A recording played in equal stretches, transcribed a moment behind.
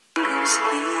is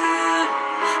here,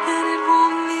 and it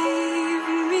won't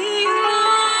leave me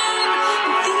alone.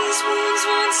 These wounds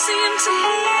won't seem to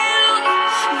heal.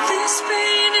 This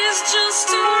pain is just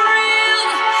too real.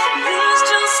 There's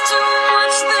just too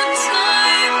much that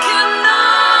time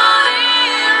cannot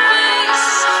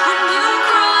erase. When you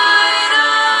cried,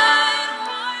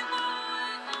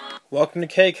 Welcome to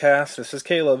K-Cast. This is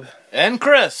Caleb. And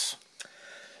Chris.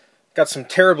 Got some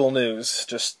terrible news.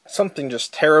 Something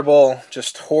terrible,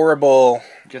 just horrible.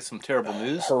 Get some terrible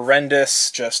news.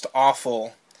 Horrendous, just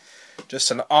awful.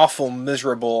 Just an awful,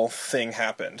 miserable thing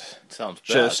happened. Sounds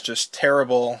bad. Just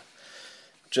terrible.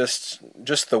 Just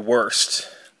the worst.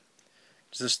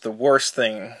 Just the worst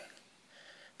thing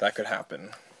that could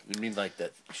happen. You mean like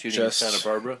that shooting in Santa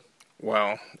Barbara?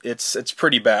 Well, it's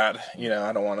pretty bad. You know,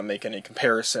 I don't want to make any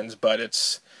comparisons, but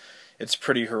it's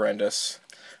pretty horrendous.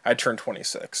 I turned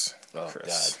 26,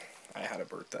 Chris. God. I had a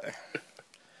birthday.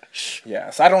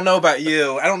 Yes, I don't know about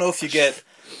you. I don't know if you get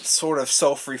sort of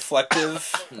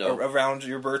self-reflective around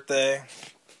your birthday.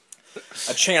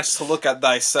 A chance to look at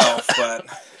thyself, but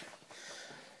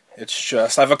it's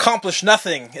just, I've accomplished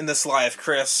nothing in this life,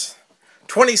 Chris.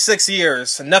 26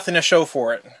 years and nothing to show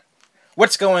for it.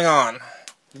 What's going on?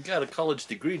 You got a college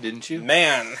degree, didn't you?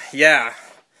 Man, yeah.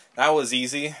 That was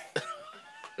easy.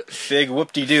 Big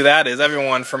whoop-de-doo that is.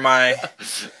 Everyone from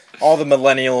all the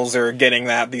millennials are getting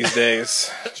that these days.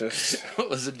 It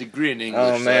was a degree in English.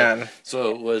 Oh, man.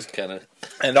 So it was kind of...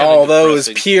 And all those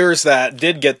peers that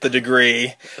did get the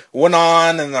degree went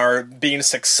on and are being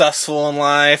successful in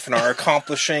life and are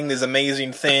accomplishing these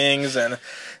amazing things and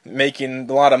making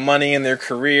a lot of money in their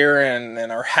career and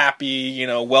are happy, you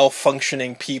know,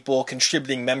 well-functioning people,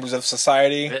 contributing members of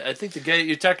society. I think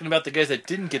you're talking about the guys that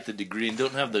didn't get the degree and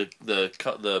don't have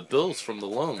the bills from the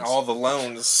loans. All the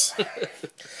loans.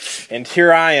 And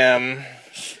here I am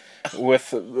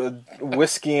with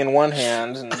whiskey in one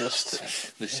hand and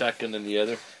just... The shotgun in the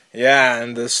other. Yeah,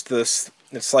 and this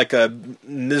it's like a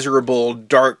miserable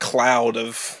dark cloud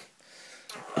of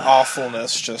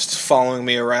awfulness just following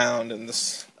me around, and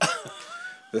this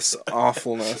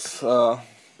awfulness. You're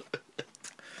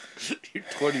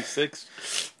 26.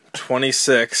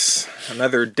 26.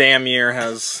 Another damn year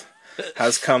has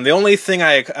come. The only thing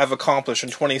I've accomplished in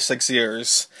 26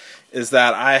 years is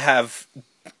that I have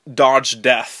dodged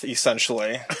death,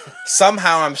 essentially.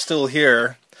 Somehow I'm still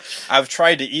here. I've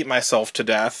tried to eat myself to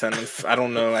death, and I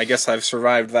don't know, I guess I've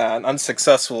survived that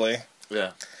unsuccessfully.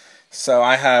 Yeah. So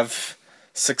I have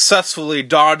successfully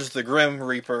dodged the Grim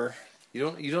Reaper.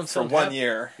 You don't for sound 1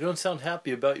 year. You don't sound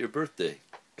happy about your birthday.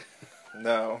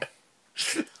 No.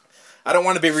 I don't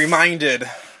want to be reminded.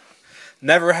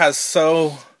 Never have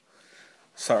so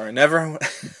many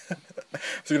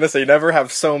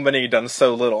done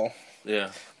so little. Yeah.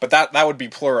 But that would be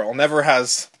plural. Never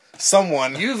has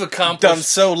someone done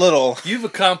so little. You've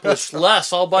accomplished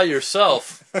less all by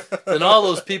yourself than all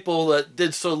those people that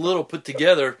did so little put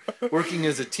together, working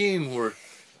as a team were...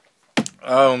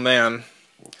 Oh, man.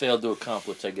 Failed to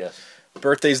accomplish, I guess.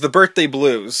 The birthday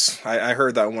blues. I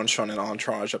heard that once on an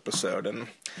Entourage episode, and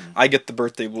I get the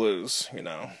birthday blues, you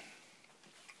know.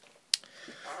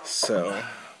 So,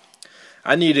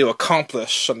 I need to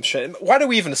accomplish some shit. Why do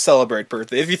we even celebrate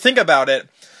birthday? If you think about it,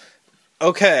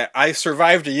 okay, I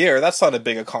survived a year. That's not a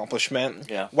big accomplishment.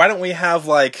 Yeah. Why don't we have,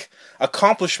 like,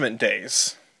 accomplishment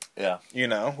days? Yeah. You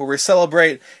know, where we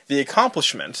celebrate the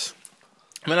accomplishment.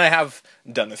 I mean, I have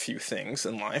done a few things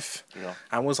in life. Yeah.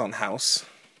 I was on House,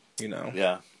 you know.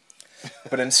 Yeah.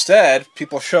 But instead,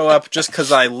 people show up just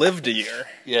because I lived a year.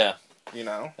 Yeah. You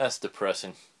know? That's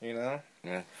depressing. You know?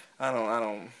 Yeah.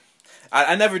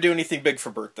 I never do anything big for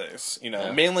birthdays, you know.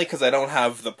 Yeah. Mainly because I don't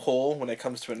have the pull when it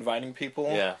comes to inviting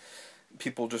people. Yeah.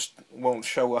 People just won't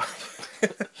show up.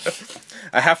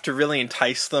 I have to really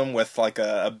entice them with, like,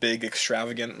 a big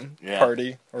extravagant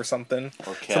party or something.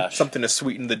 Or cash. Something to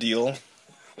sweeten the deal.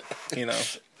 You know.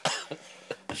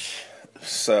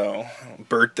 So,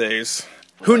 birthdays.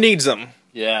 Who needs them?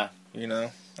 Yeah. You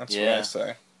know? That's what I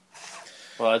say.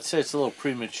 Well, I'd say it's a little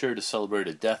premature to celebrate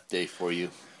a death day for you.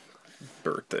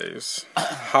 Birthdays.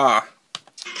 Ha.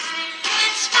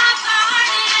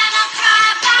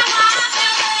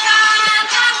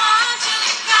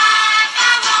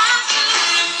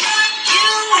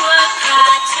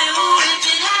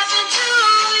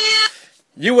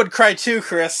 You would cry too,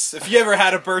 Chris. If you ever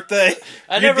had a birthday,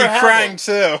 you'd be crying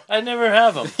too. I never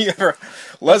have them.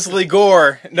 Leslie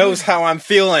Gore knows how I'm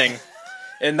feeling.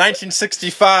 In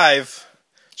 1965,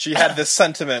 she had this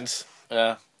sentiment.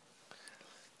 Yeah.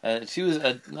 She was.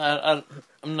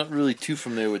 I'm not really too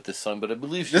familiar with this song, but I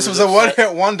believe she This was a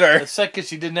one-hit wonder. It's like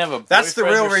she didn't have a boyfriend. That's the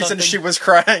real or reason something. she was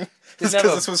crying. It's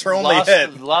because this was her only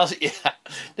hit. Yeah,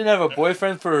 didn't have a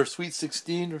boyfriend for her Sweet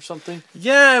 16 or something.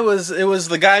 Yeah, it was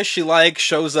the guy she likes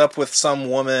shows up with some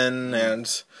woman,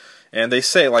 and they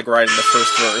say like right in the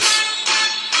first verse.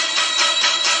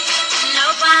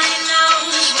 Nobody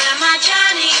knows where my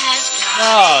Johnny has gone.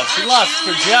 Oh, she lost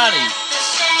her Johnny. At the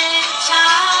same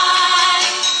time,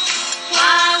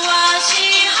 why was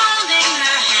he holding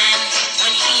her hand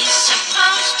when he's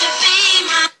supposed to be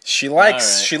my...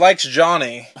 She likes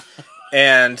Johnny,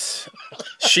 and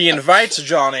she invites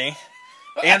Johnny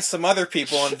and some other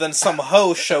people, and then some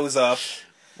hoe shows up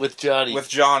With Johnny.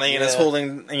 and is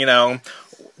holding,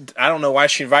 I don't know why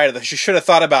she invited them. She should have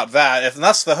thought about that. If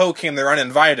unless the hoe came there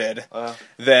uninvited,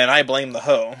 then I blame the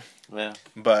hoe. Yeah.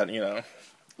 But, It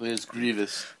was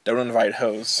grievous. don't invite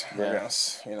hoes, I Yeah.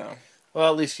 guess,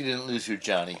 Well, at least you didn't lose your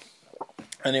Johnny.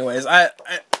 Anyways,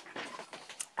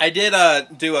 I did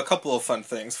do a couple of fun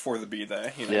things for the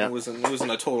B-Day. Yeah. It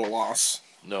wasn't a total loss.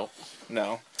 No.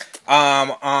 No.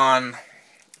 On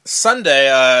Sunday,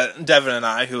 Devin and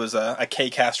I, who is a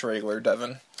K-Cast regular,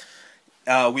 Devin,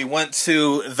 we went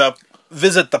to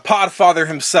visit the Podfather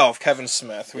himself, Kevin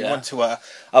Smith. We went to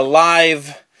a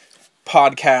live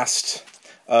podcast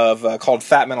called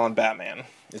Fat Man on Batman.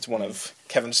 It's one of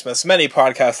Kevin Smith's many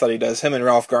podcasts that he does. Him and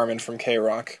Ralph Garman from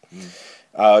K-Rock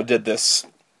did this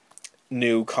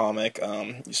new comic.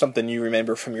 Something you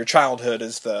remember from your childhood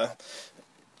is the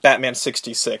Batman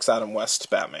 66, Adam West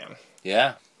Batman.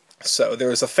 Yeah. So there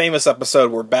was a famous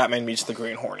episode where Batman meets the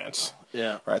Green Hornet.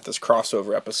 Yeah. Right, this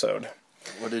crossover episode.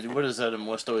 What is Adam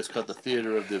West always called? The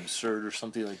Theater of the Absurd or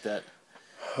something like that?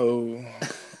 Oh,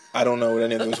 I don't know what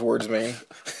any of those words mean.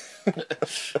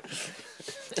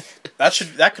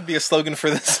 That could be a slogan for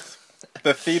this.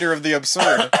 The Theater of the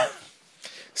Absurd.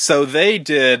 So they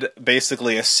did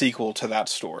basically a sequel to that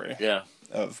story. Yeah.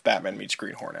 Of Batman meets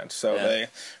Green Hornet. So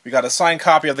we got a signed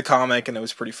copy of the comic, and it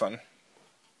was pretty fun.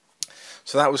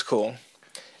 So that was cool.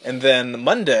 And then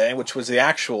Monday, which was the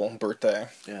actual birthday,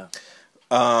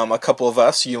 a couple of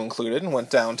us, you included, went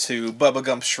down to Bubba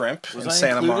Gump Shrimp in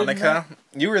Santa Monica.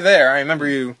 You were there. I remember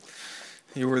you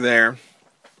were there.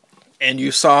 And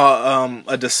you saw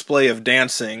a display of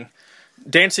dancing.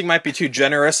 Dancing might be too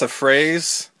generous a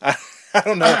phrase. I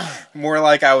don't know. More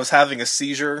like I was having a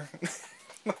seizure.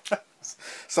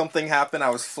 Something happened. I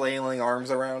was flailing arms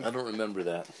around. I don't remember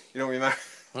that. You don't remember?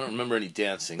 I don't remember any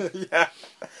dancing. Yeah.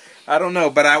 I don't know,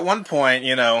 but at one point,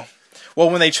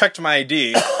 when they checked my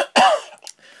ID,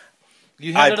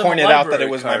 I pointed out that it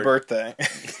was my birthday.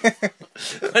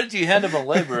 Why did you hand him a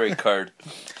library card?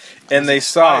 And they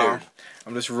saw...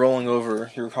 I'm just rolling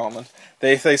over your comment.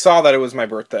 They saw that it was my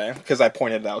birthday, because I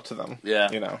pointed it out to them.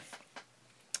 Yeah.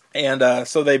 And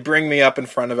so they bring me up in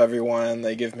front of everyone.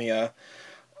 They give me a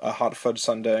hot fudge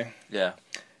sundae. Yeah.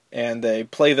 And they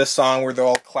play this song where they're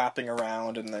all clapping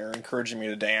around and they're encouraging me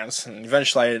to dance. And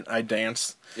eventually I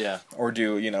dance. Yeah. Or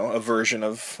do, a version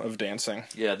of dancing.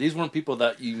 Yeah, these weren't people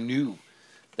that you knew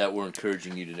that were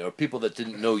encouraging you to dance. Or people that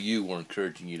didn't know you were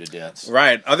encouraging you to dance.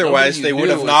 Right. Otherwise, they would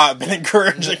have not been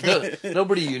encouraging me.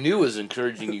 Nobody you knew was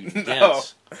encouraging you to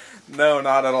dance. No,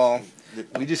 not at all.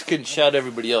 We just couldn't shout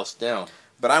everybody else down.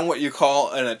 But I'm what you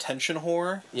call an attention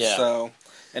whore. Yeah. So,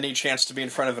 any chance to be in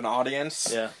front of an audience.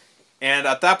 Yeah. And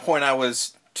at that point, I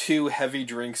was 2 heavy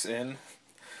drinks in.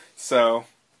 So,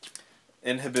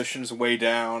 inhibition's way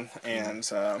down, and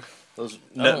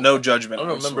no judgment. I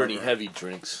don't remember any whatsoever. heavy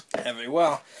drinks. Heavy.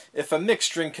 Well, if a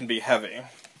mixed drink can be heavy,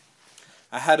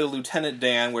 I had a Lieutenant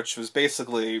Dan, which was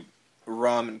basically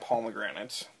rum and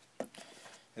pomegranate.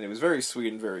 And it was very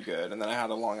sweet and very good. And then I had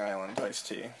a Long Island iced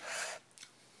tea.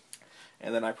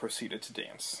 And then I proceeded to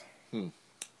dance.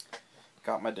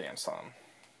 Got my dance on.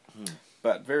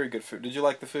 But very good food. Did you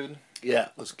like the food? Yeah,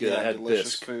 it was good. Yeah, I had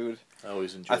delicious bisque. food. I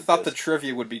always enjoyed I thought the bisque.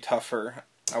 trivia would be tougher.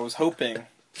 I was hoping.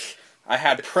 I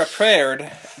had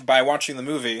prepared by watching the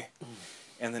movie,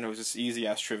 and then it was just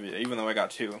easy-ass trivia, even though I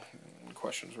got 2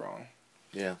 questions wrong.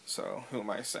 Yeah. So, who am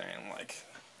I saying? Like,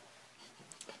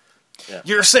 Yeah.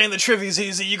 you're saying the trivia's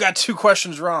easy, you got 2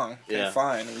 questions wrong. Okay, Yeah.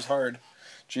 fine, it was hard.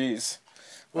 Jeez.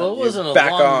 Well, it You wasn't a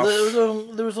back long...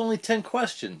 off. There was only 10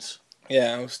 questions.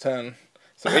 Yeah, it was 10.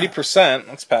 So 80%,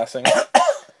 that's passing.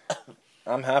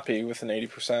 I'm happy with an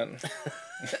 80%.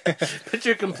 But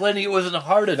you're complaining it wasn't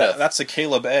hard enough. That's a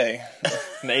Caleb A.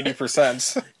 An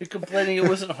 80%. You're complaining it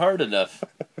wasn't hard enough.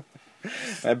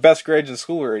 My best grades in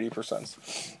school were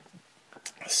 80%.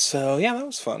 So, yeah, that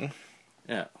was fun.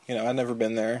 Yeah. I'd never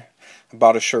been there. I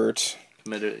bought a shirt.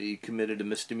 You committed a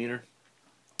misdemeanor?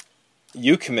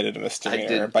 You committed a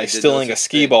misdemeanor by I did stealing no a such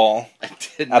ski thing. ball I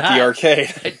did at not. the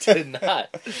arcade. I did not.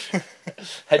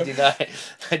 I deny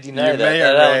You that. may or That may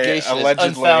allegation is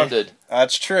unfounded.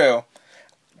 That's true.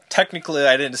 Technically,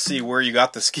 I didn't see where you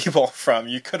got the ski ball from.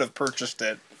 You could have purchased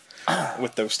it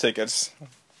with those tickets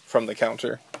from the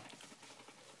counter.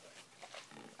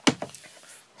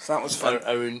 So that was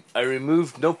fun. I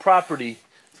removed no property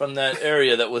from that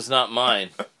area that was not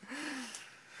mine.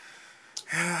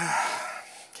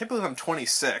 Can't believe I'm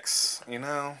 26, you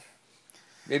know?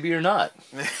 Maybe you're not.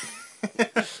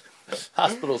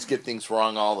 Hospitals get things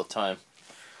wrong all the time.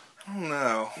 I don't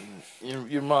know.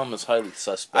 Your mom is highly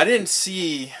suspect. I didn't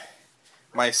see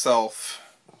myself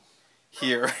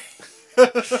here.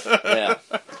 Yeah.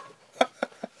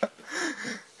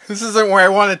 This isn't where I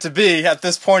wanted to be at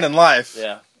this point in life.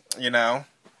 Yeah. You know?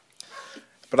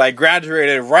 But I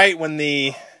graduated right when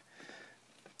the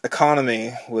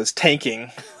economy was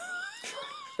tanking.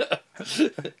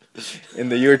 In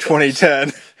the year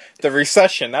 2010. The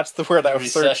recession, that's the word I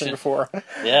was searching for.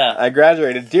 Yeah. I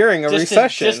graduated during a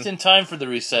recession. Just in time for the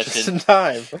recession. Just in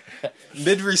time.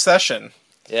 Mid-recession.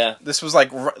 Yeah. This was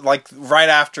like right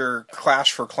after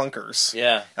Clash for Clunkers.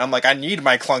 Yeah. And I'm like, I need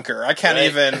my clunker. I can't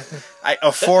even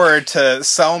afford to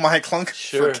sell my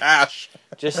clunker for cash.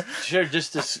 Just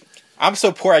this. I'm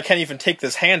so poor I can't even take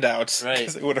this handout Right.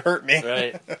 because it would hurt me.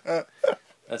 Right.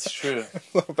 That's true.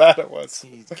 How bad it was.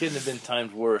 It couldn't have been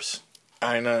timed worse.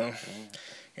 I know.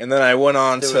 And then I went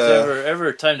on If to. there was ever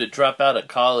a time to drop out of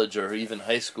college or even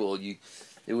high school,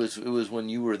 it was when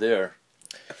you were there.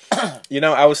 You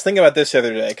know, I was thinking about this the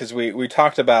other day because we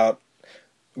talked about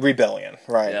rebellion,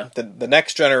 right? Yeah. The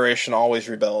next generation always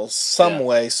rebels some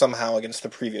way, somehow against the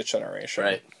previous generation.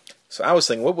 Right. So I was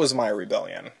thinking, what was my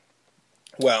rebellion?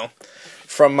 Well,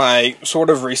 from my sort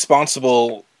of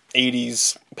responsible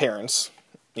 80s parents,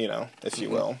 you know, if you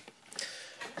will,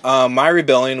 my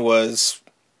rebellion was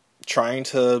trying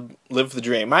to live the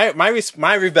dream.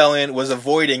 My rebellion was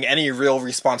avoiding any real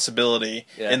responsibility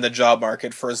in the job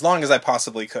market for as long as I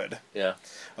possibly could. Yeah.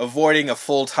 Avoiding a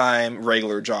full-time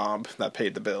regular job that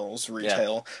paid the bills,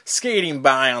 retail, skating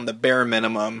by on the bare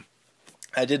minimum.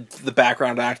 I did the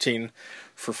background acting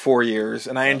for 4 years,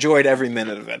 and I enjoyed every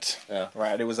minute of it. Yeah.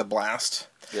 Right, it was a blast.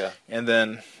 Yeah. And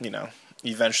then, you know,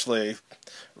 eventually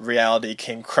reality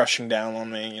came crushing down on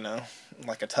me, you know,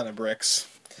 like a ton of bricks.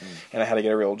 And I had to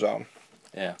get a real job.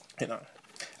 Yeah. You know.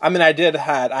 I mean, I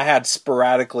had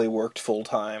sporadically worked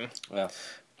full-time. Yeah.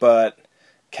 But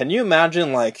can you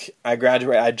imagine, like, I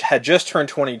had just turned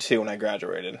 22 when I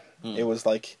graduated. It was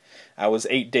like, I was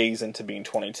 8 days into being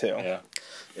 22. Yeah.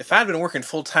 If I had been working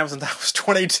full-time since I was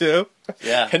 22,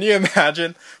 Yeah. can you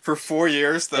imagine, for 4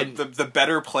 years, the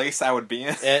better place I would be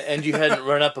in? And you hadn't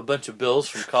run up a bunch of bills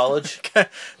from college?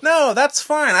 No, that's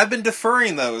fine. I've been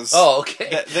deferring those. Oh,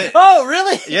 okay. Oh,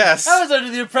 really? Yes. I was under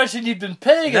the impression you'd been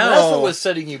paying, and that's what was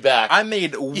setting you back. I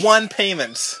made one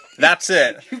payment. That's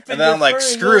it. been And then I'm like,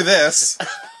 deferring screw those. this.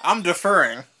 I'm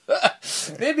deferring.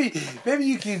 Maybe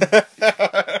you can.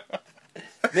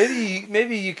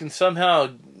 Maybe you can somehow.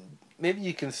 Maybe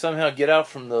you can somehow get out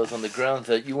from those on the grounds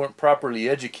that you weren't properly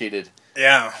educated.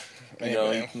 Yeah. You know,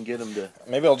 you can get them to.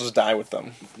 Maybe I'll just die with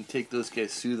them. You can take those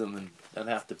guys, sue them, and not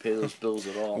have to pay those bills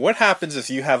at all. What happens if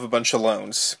you have a bunch of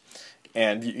loans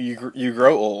and you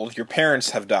grow old, your parents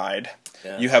have died,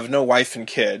 you have no wife and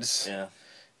kids,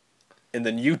 and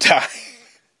then you die,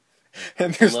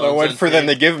 and there's no one for them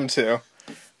to give them to?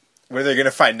 Where they're going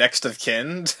to find next of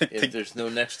kin? If there's no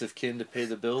next of kin to pay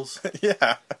the bills?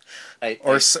 Yeah.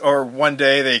 Or one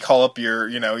day they call up your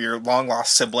long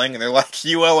lost sibling and they're like,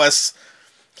 you owe us,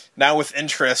 now with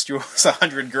interest, you owe us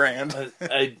 $100,000.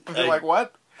 They're like,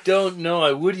 what? Don't know.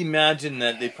 I would imagine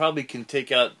that they probably can take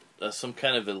out some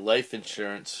kind of a life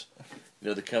insurance. You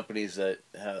know, the companies that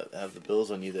have the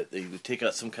bills on you, that they would take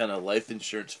out some kind of life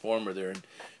insurance form, or they're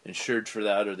insured for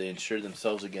that, or they insure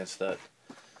themselves against that.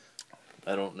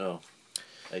 I don't know.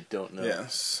 I don't know.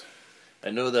 Yes.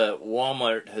 I know that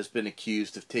Walmart has been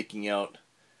accused of taking out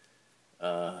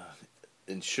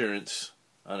insurance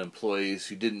on employees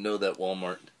who didn't know that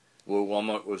Walmart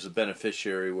was a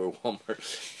beneficiary, where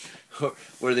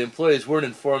the employees weren't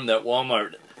informed that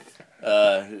Walmart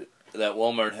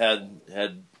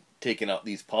had taken out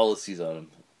these policies on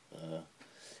them.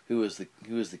 Who's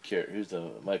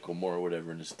the Michael Moore or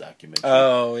whatever in this documentary?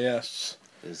 Oh, yes.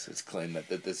 Is claimed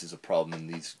that this is a problem, and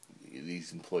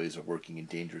these employees are working in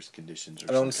dangerous conditions. Or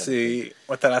I don't see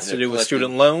what that has to do with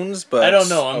student loans, but I don't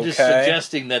know. I'm just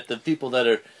suggesting that the people that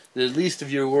are the least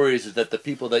of your worries is that the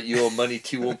people that you owe money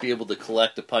to won't be able to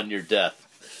collect upon your death.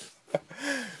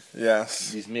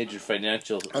 Yes. these major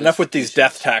financial. Enough with these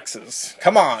death taxes.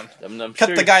 Come on. I'm Cut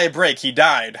sure the guy a break. He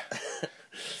died.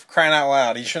 Crying out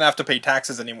loud. He shouldn't have to pay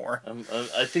taxes anymore.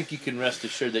 I think you can rest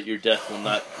assured that your death will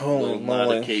not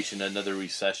occasion another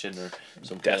recession or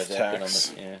some kind of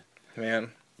tax. economic. Yeah.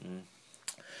 Man.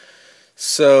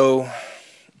 So,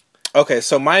 okay,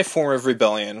 so my form of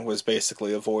rebellion was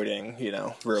basically avoiding,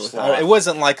 Sloth. it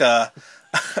wasn't like a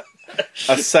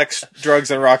sex,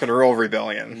 drugs, and rock and roll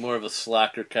rebellion. More of a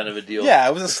slacker kind of a deal. Yeah,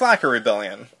 it was a slacker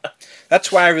rebellion.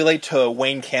 That's why I relate to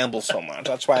Wayne Campbell so much.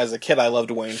 That's why as a kid I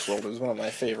loved Wayne's World. It was one of my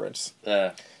favorites.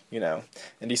 And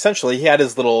essentially he had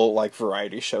his little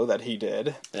variety show that he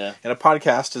did. Yeah. And a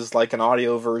podcast is like an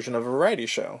audio version of a variety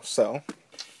show. So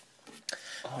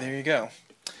there you go.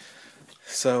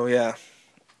 So yeah.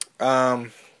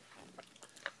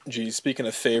 Speaking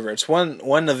of favorites,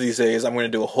 one of these days I'm going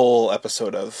to do a whole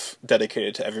episode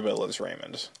dedicated to Everybody Loves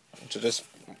Raymond, which is just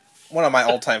one of my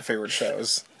all-time favorite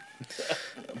shows.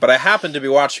 But I happened to be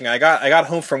watching. I got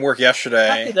home from work yesterday.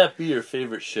 How could that be your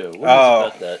favorite show? What is it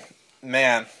about that?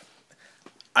 Man,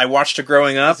 I watched it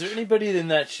growing up. Is there anybody in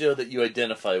that show that you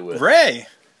identify with? Ray,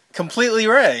 completely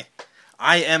Ray.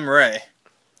 I am Ray.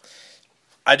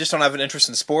 I just don't have an interest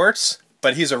in sports.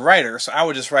 But he's a writer, so I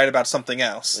would just write about something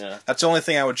else. Yeah. That's the only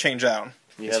thing I would change out.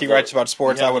 If he the- writes about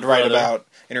sports, you I have would the write brother. about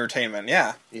entertainment.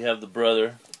 Yeah. You have the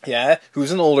brother. Yeah,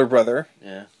 who's an older brother.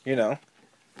 Yeah.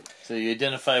 So you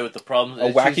identify with the problem.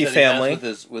 A wacky family.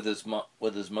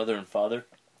 with his mother and father.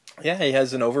 Yeah, he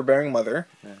has an overbearing mother.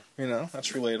 Yeah.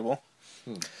 That's relatable.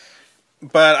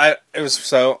 But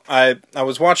I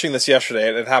was watching this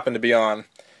yesterday. It happened to be on,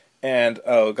 and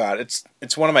oh god,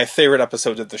 it's one of my favorite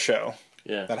episodes of the show.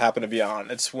 Yeah. That happened to be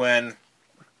on. It's when,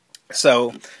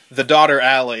 so the daughter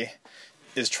Allie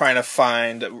is trying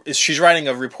to she's writing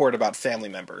a report about family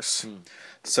members.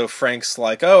 So Frank's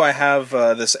like, oh, I have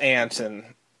this aunt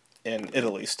in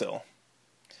Italy still.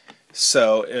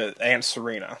 So Aunt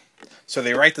Serena. So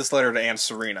they write this letter to Aunt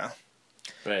Serena.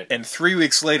 Right. And 3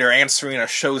 weeks later, Aunt Serena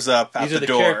shows up at the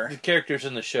door. The characters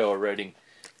in the show are writing.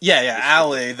 Yeah,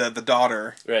 Allie, the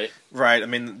daughter. Right. Right. I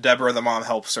mean, Deborah, the mom,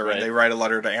 helps her, Right. and they write a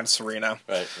letter to Aunt Serena.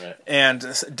 Right. And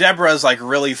Deborah's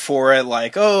really for it,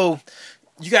 oh,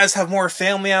 you guys have more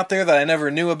family out there that I never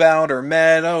knew about or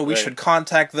met. Oh, we should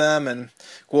contact them. And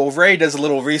Ray does a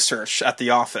little research at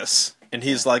the office, and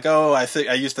he's like, oh, I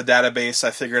used the database, I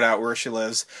figured out where she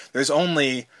lives. There's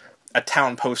only a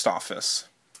town post office.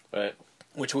 Right.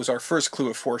 Which was our first clue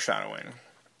of foreshadowing.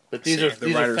 But these are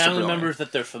family members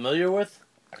that they're familiar with?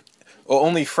 Well,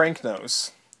 only Frank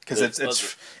knows, because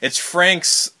it's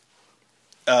Frank's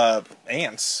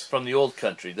aunts from the old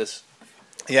country.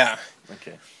 Yeah.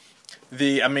 Okay.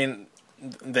 The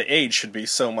age should be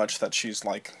so much that she's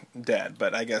dead,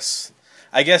 but I guess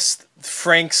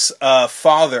Frank's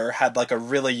father had a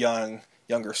really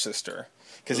younger sister,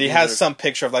 because he has some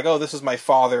picture of oh, this is my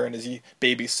father and his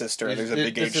baby sister, and there's a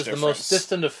big age difference. This is the most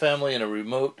distant of family in a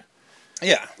remote.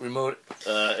 Yeah. Remote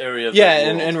area of the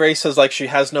world. And Ray says she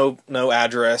has no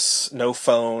address, no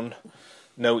phone,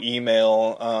 no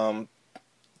email,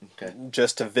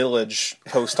 just a village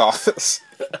post office.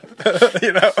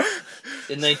 In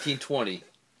 1920.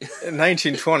 In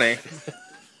 1920.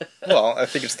 Well, I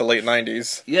think it's the late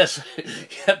 90s. Yes.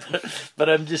 Yeah, but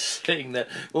I'm just saying that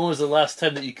when was the last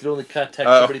time that you could only contact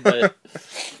somebody by...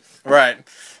 Right.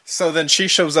 So then she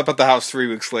shows up at the house 3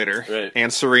 weeks later. Right.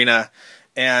 Aunt Serena.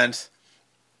 And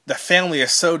the family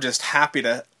is so just happy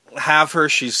to have her.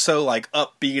 She's so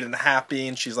upbeat and happy,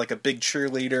 and she's a big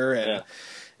cheerleader.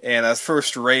 And at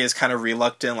first Ray is kind of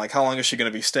reluctant, how long is she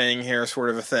going to be staying here,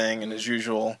 sort of a thing, in his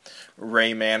usual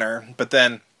Ray manner. But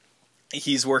then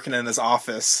he's working in his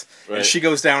office, and she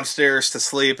goes downstairs to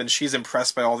sleep, and she's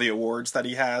impressed by all the awards that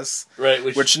he has.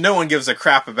 Right. Which no one gives a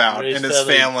crap about in his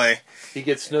family. He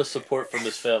gets no support from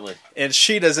his family. And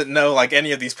she doesn't know,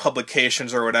 any of these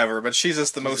publications or whatever, but she's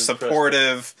just the most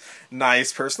supportive,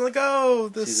 nice person.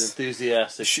 She's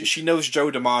enthusiastic. She knows Joe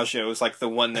DiMaggio is, the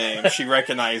one name she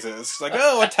recognizes. She's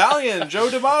oh, Italian, Joe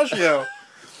DiMaggio.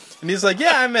 And he's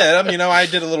yeah, I met him. I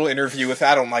did a little interview with him.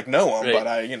 I don't, know him,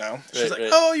 but She's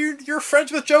oh, you're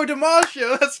friends with Joe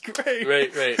DiMaggio. That's great.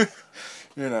 Right.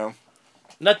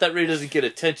 Not that Ray doesn't get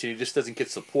attention. He just doesn't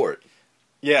get support.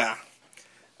 Yeah.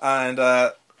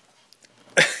 And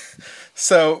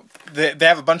so they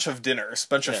have a bunch of dinners,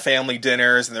 of family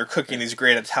dinners, and they're cooking these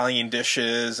great Italian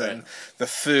dishes and the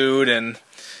food, and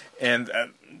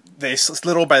they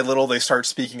little by little they start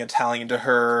speaking Italian to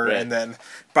her, and then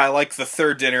by the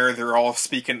third dinner they're all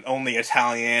speaking only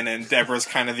Italian, and Deborah's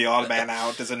kind of the odd man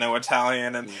out, doesn't know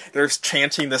Italian, and they're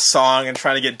chanting this song and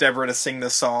trying to get Deborah to sing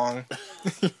this song.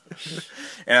 And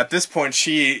at this point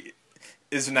she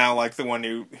is now like the one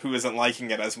who isn't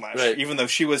liking it as much, Right. even though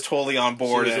she was totally on She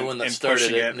board was the one that and started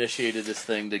pushing it, it. initiated this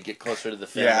thing to get closer to the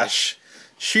family. Yeah,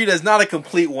 she does not a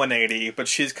complete 180, but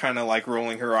she's kind of like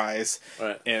rolling her eyes.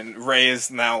 Right. And Ray is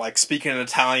now like speaking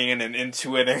Italian and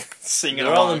intuiting, singing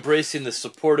They're all along. embracing the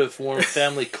supportive, warm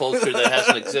family culture that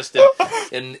hasn't existed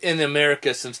in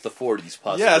America since the 40s,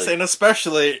 possibly. Yes, and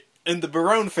especially in the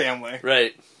Barone family.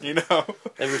 Right. You know?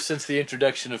 Ever since the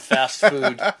introduction of fast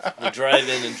food, the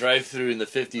drive-in and drive-through in the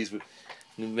 50s,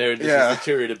 this has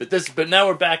deteriorated. But now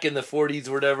we're back in the 40s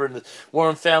or whatever, and the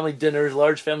warm family dinners,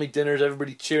 large family dinners,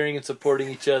 everybody cheering and supporting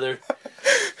each other.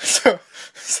 So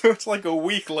it's like a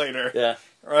week later. Yeah.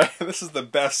 Right? This is the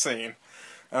best scene.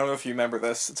 I don't know if you remember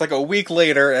this. It's like a week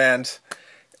later, and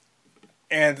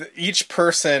each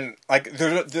person, like,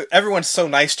 everyone's so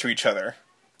nice to each other.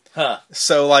 Huh.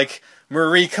 So, like,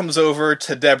 Marie comes over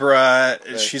to Deborah.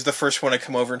 Right. She's the first one to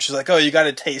come over, and she's like, "Oh, you got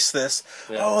to taste this.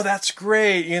 Yeah. Oh, that's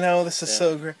great. You know, this is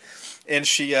so great." And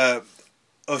she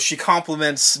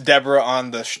compliments Deborah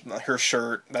on her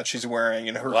shirt that she's wearing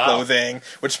and her clothing,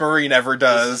 which Marie never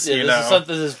does. This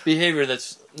is behavior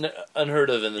that's unheard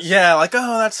of in this. Yeah, like,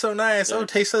 "Oh, that's so nice. Right. Oh,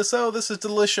 taste this. Oh, this is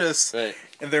delicious." Right.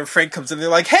 And then Frank comes in. They're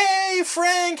like, "Hey,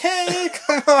 Frank. Hey,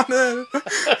 come on in."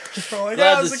 We're like,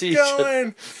 Glad "How's to see it you."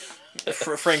 going?"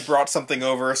 Frank brought something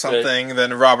over or something. Right.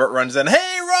 Then Robert runs in.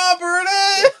 "Hey, Robert!"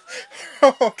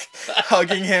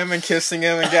 Hugging him and kissing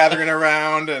him and gathering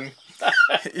around. And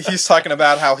he's talking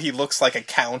about how he looks like a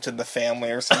count in the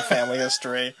family or some family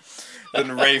history.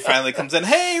 Then Ray finally comes in.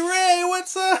 "Hey, Ray,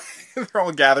 what's up?" They're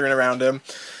all gathering around him.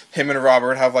 Him and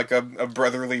Robert have like a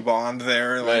brotherly bond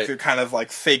there. Like they're kind of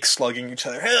like fake slugging each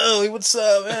other. "Hey, what's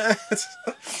up, man?"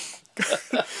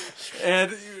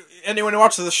 And anyone who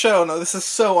watches the show knows this is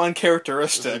so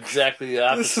uncharacteristic. It's exactly the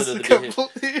opposite of the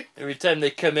behavior. Every time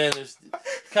they come in, there's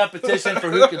competition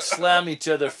for who can slam each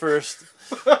other first.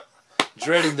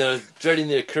 Dreading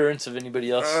the occurrence of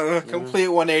anybody else. Complete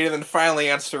 180. Then finally,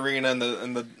 Aunt Serena and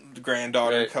the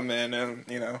granddaughter come in, and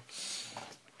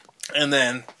and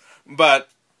then, but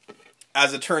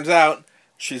as it turns out,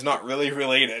 she's not really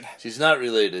related. She's not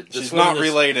related. She's not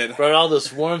related. Brought all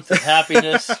this warmth and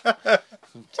happiness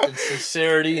and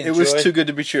sincerity and joy. It was too good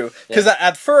to be true. Because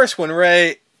at first, when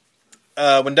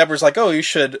when Deborah's like, "Oh, you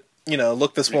should,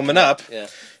 look this woman up,"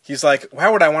 he's like, "Why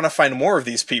would I want to find more of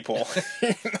these people?"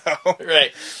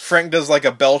 Right. Frank does like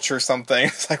a belch or something.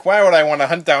 It's like, why would I want to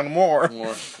hunt down more?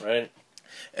 Right.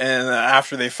 And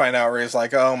after they find out, Ray's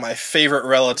like, "Oh, my favorite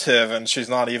relative," and she's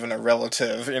not even a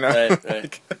relative,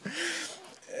 Right.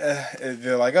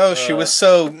 They're like, "Oh, she was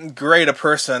so great a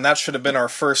person. That should have been our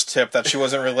first tip, that she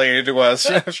wasn't related to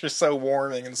us. She's so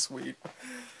warming and sweet."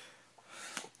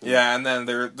 Yeah, and then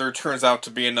there turns out to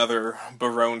be another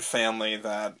Barone family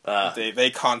that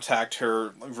they contact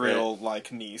her real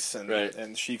like niece,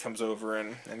 and she comes over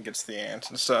and gets the aunt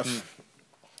and stuff.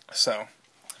 So,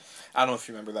 I don't know if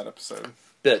you remember that episode.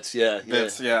 Bits,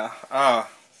 yeah. Ah,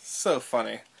 so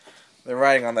funny. The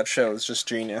writing on that show is just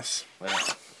genius. Yeah.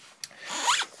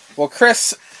 Well,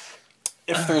 Chris,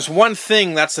 if there's one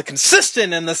thing that's a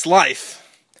consistent in this life,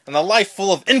 and a life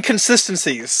full of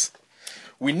inconsistencies,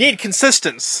 we need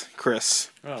consistency, Chris.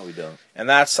 No, we don't. And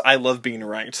that's, I love being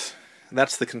right.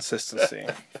 That's the consistency.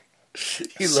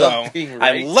 You love being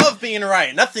right? I love being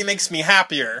right. Nothing makes me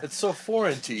happier. It's so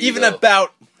foreign to you, Even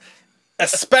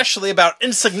especially about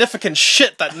insignificant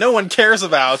shit that no one cares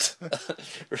about.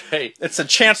 Right. It's a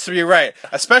chance to be right.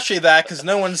 Especially that, because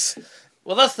no one's...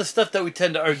 Well, that's the stuff that we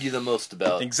tend to argue the most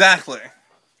about. Exactly.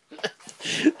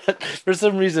 For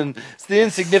some reason, it's the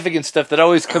insignificant stuff that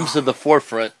always comes to the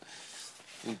forefront.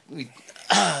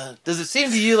 Does it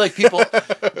seem to you like people,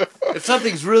 if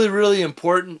something's really, really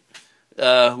important,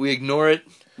 we ignore it,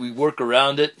 we work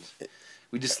around it,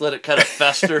 we just let it kind of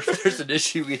fester if there's an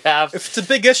issue we have? If it's a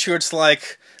big issue, it's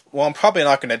like, well, I'm probably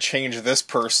not going to change this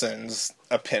person's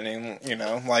opinion,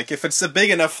 Like, if it's a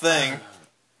big enough thing,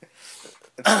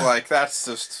 it's like, that's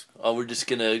just... Oh, we're just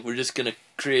gonna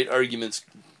create arguments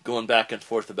going back and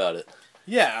forth about it.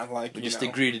 Yeah, like, we just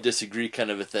agree to disagree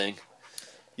kind of a thing.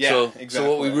 Yeah, so, exactly. So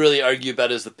what we really argue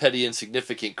about is the petty,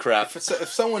 insignificant crap. If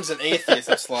someone's an atheist,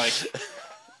 it's like,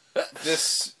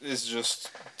 this is just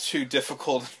too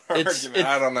difficult an argument.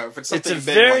 I don't know. If it's something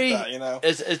big like that,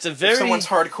 It's a very... If someone's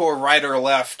hardcore right or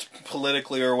left,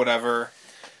 politically or whatever,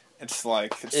 it's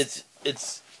like... There's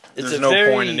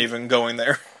no point in even going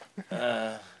there.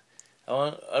 I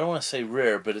don't want to say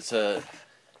rare, but it's a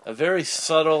very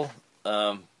subtle...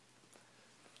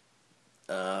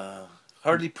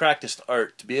 hardly practiced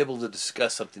art to be able to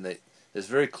discuss something that is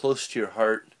very close to your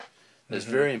heart, that is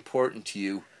very important to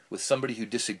you, with somebody who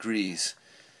disagrees,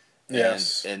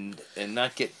 yes, and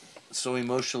not get so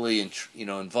emotionally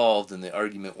involved in the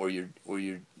argument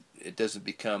where it doesn't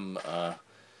become a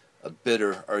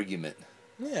bitter argument.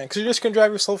 Yeah, because you're just gonna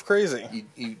drive yourself crazy.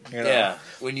 You know? Yeah,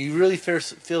 when you really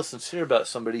feel sincere about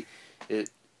somebody,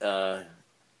 it's a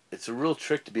real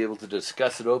trick to be able to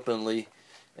discuss it openly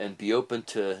and be open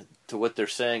to what they're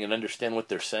saying and understand what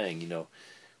they're saying. You know,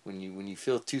 when you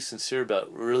feel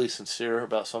really sincere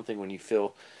about something, when you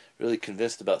feel really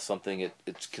convinced about something,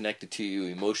 it's connected to you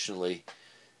emotionally,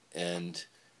 and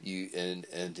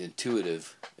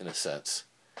intuitive in a sense,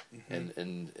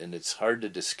 and it's hard to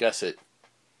discuss it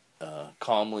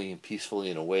calmly and peacefully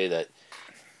in a way that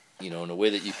you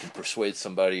can persuade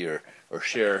somebody or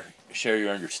share your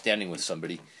understanding with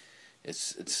somebody.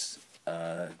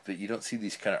 But you don't see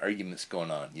these kind of arguments going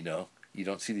on. You know, you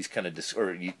don't see these kind of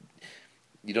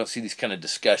you don't see these kind of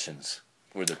discussions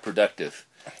where they're productive.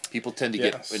 People tend to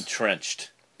get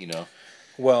entrenched. You know.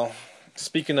 Well,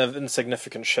 speaking of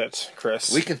insignificant shit,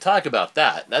 Chris, we can talk about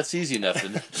that. That's easy enough.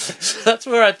 And that's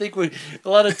where I think a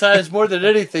lot of times, more than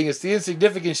anything, it's the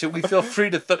insignificant shit we feel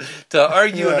free to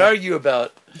argue and argue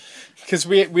about. Because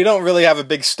we don't really have a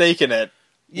big stake in it.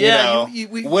 Yeah,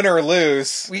 we win or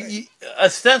lose.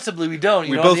 Ostensibly we don't.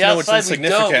 We both know it's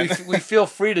insignificant. We don't. We feel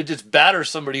free to just batter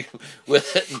somebody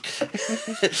with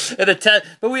it, and attach.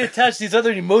 But we attach these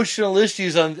other emotional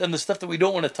issues on the stuff that we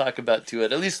don't want to talk about to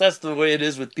it. At least that's the way it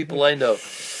is with people I know.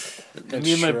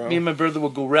 Me and my brother will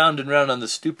go round and round on the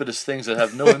stupidest things that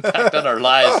have no impact on our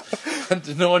lives,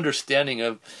 and no understanding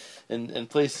of, and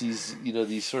place these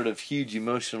these sort of huge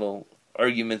emotional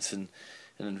arguments and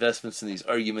investments in these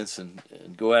arguments and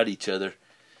go at each other,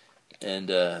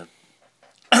 and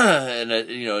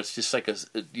it's just like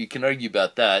you can argue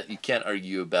about that. You can't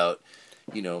argue about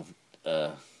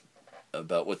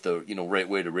about what the right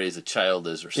way to raise a child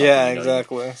is or something. Yeah,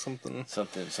 exactly. Something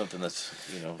that's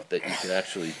that you can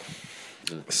actually.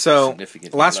 So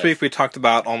last week we talked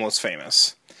about Almost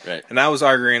Famous, right? And I was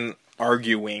arguing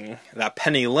that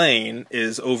Penny Lane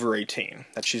is over 18,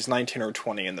 that she's 19 or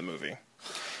 20 in the movie.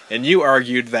 And you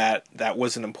argued that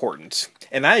wasn't important.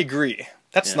 And I agree.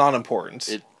 That's not important.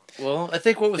 I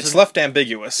think it's left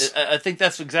ambiguous. I think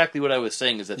that's exactly what I was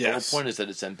saying, is that the whole point is that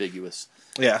it's ambiguous.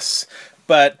 Yes.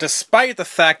 But despite the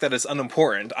fact that it's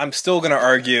unimportant, I'm still going to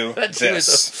argue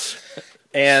this.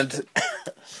 And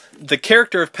the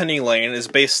character of Penny Lane is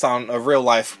based on a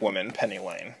real-life woman, Penny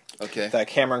Lane. Okay. That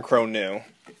Cameron Crowe knew.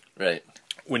 Right.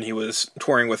 When he was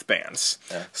touring with bands.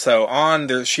 Yeah. So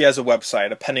she has a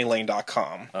website,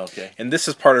 pennylane.com. Okay. And this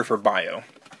is part of her bio.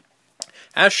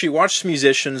 As she watched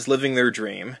musicians living their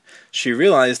dream, she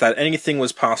realized that anything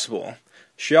was possible.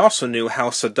 She also knew how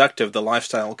seductive the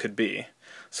lifestyle could be.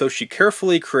 So she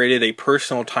carefully created a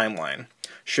personal timeline.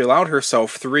 She allowed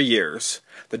herself 3 years,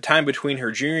 the time between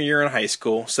her junior year in high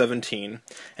school, 17,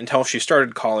 until she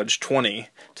started college, 20,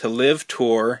 to live,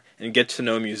 tour, and get to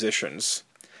know musicians.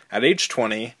 At age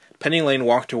 20, Penny Lane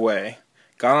walked away,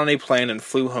 got on a plane, and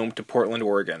flew home to Portland,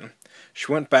 Oregon.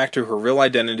 She went back to her real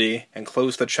identity and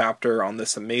closed the chapter on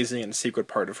this amazing and secret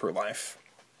part of her life.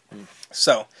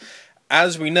 So,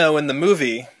 as we know in the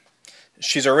movie,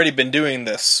 she's already been doing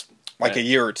this a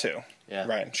year or two. Yeah.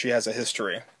 Right. She has a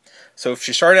history. So if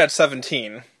she started at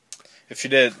 17, if she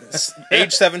did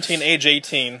age 17, age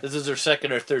 18... This is her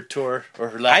second or third tour, or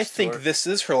her last tour? I think this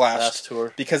is her last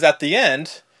tour. Because at the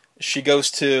end, she goes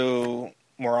to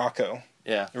Morocco.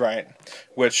 Yeah. Right.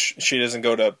 Which she doesn't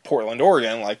go to Portland,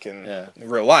 Oregon, like in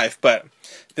real life. But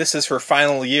this is her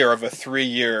final year of a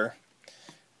 3-year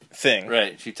thing.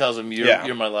 Right. She tells him,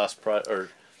 you're my last or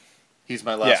he's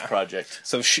my last project.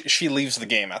 So she leaves the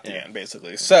game at the end,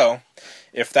 basically. So,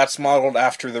 if that's modeled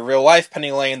after the real life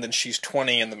Penny Lane, then she's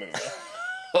 20 in the movie.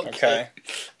 Okay.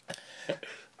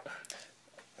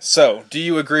 So, do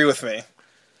you agree with me?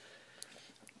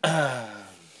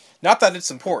 Not that it's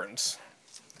important,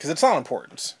 because it's not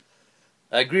important.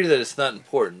 I agree that it's not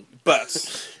important. But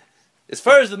as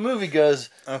far as the movie goes...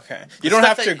 Okay. You don't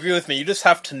have to agree with me. You just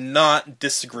have to not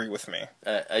disagree with me.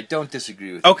 I don't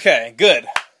disagree with you. Okay, good.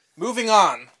 Moving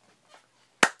on.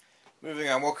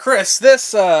 Well, Chris,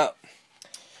 this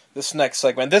next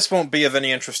segment, this won't be of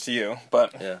any interest to you,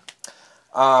 but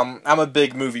I'm a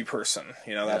big movie person.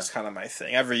 That's kind of my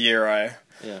thing. Every year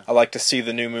I like to see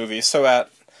the new movies. So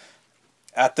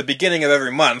at the beginning of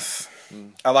every month,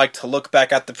 I like to look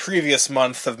back at the previous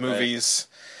month of movies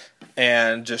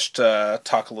and just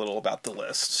talk a little about the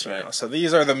list. You know? So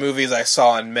these are the movies I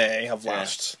saw in May of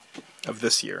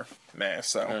this year, May.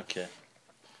 So okay.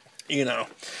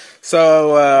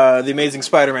 So The Amazing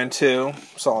Spider-Man 2,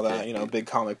 saw that. Big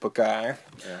comic book guy.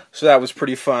 Yeah. So that was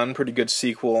pretty fun, pretty good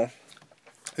sequel.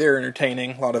 Very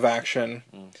entertaining, a lot of action.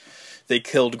 they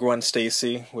killed Gwen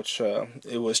Stacy, which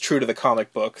it was true to the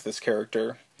comic book, this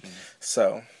character.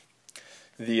 So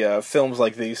the films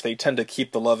like these, they tend to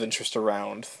keep the love interest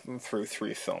around through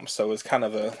 3 films. So it was kind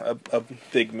of a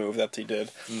big move that they did.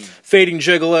 Fading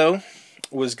Gigolo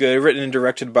was good, written and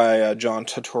directed by John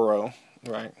Turturro,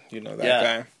 right? You know that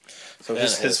guy. So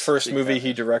his first movie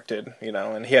he directed,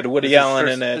 and he had Woody Allen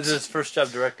in it. This is his first job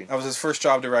directing. That was his first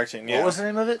job directing, yeah. What was the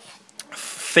name of it?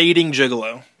 Fading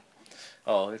Gigolo.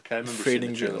 Oh, I kind of remember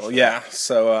Fading seeing the Gigolo, trailer. yeah.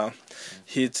 So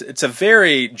it's a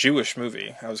very Jewish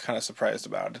movie. I was kind of surprised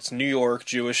about it. It's a New York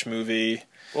Jewish movie.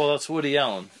 Well, that's Woody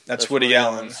Allen. That's Woody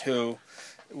Allen, who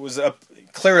was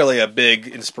clearly a big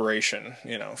inspiration,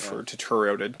 for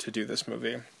Turturro to do this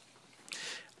movie.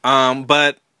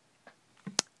 But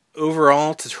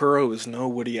overall, Turturro was no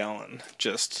Woody Allen.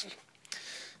 Just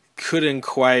couldn't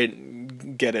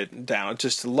quite get it down.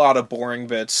 Just a lot of boring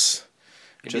bits.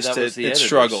 Maybe it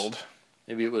struggled.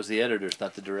 Maybe it was the editors,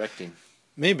 not the directing.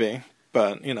 Maybe,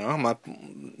 but I'm not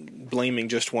blaming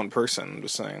just one person. I'm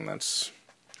just saying that's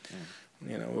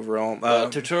overall.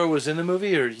 Turturro was in the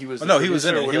movie, or he was? No, he was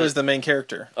in it. He was the main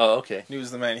character. Oh, okay. He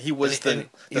was the main. He was And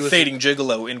he the was Fading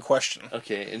Gigolo in question.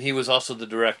 Okay, and he was also the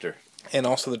director. And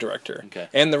also the director. Okay.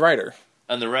 And the writer.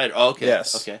 And the writer. Oh, okay.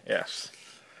 Yes. Okay. Yes.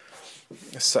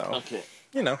 So, Okay.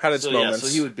 had its moments. Yeah,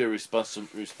 so he would be a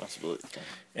responsibility.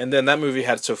 And then that movie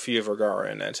had Sofia Vergara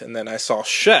in it. And then I saw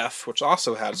Chef, which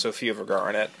also had Sofia Vergara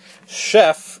in it.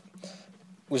 Chef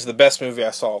was the best movie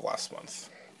I saw last month.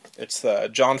 It's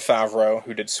Jon Favreau,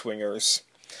 who did Swingers.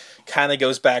 Kind of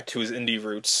goes back to his indie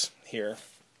roots here.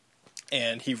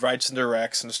 And he writes and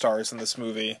directs and stars in this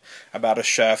movie about a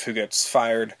chef who gets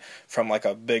fired from like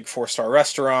a big 4-star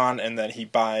restaurant, and then he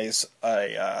buys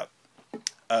a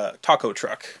taco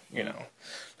truck,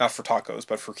 not for tacos,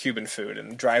 but for Cuban food,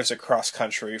 and drives it cross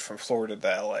country from Florida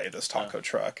to LA, this taco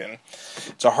truck. And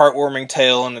it's a heartwarming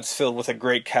tale, and it's filled with a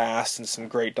great cast and some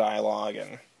great dialogue,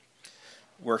 and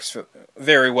works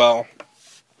very well.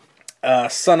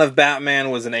 Son of Batman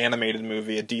was an animated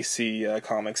movie, a DC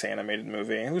Comics animated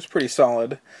movie. It was pretty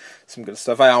solid. Some good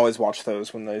stuff. I always watch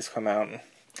those when those come out.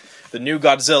 The new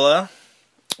Godzilla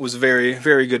was a very,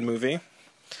 very good movie.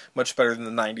 Much better than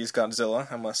the 90s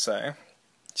Godzilla, I must say.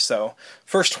 So,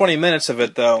 first 20 minutes of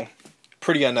it, though,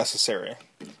 pretty unnecessary.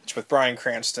 It's with Bryan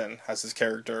Cranston as his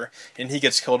character, and he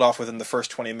gets killed off within the first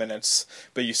 20 minutes,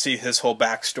 but you see his whole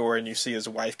backstory, and you see his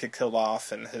wife get killed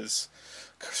off, and his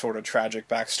sort of tragic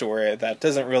backstory that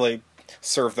doesn't really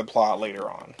serve the plot later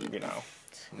on,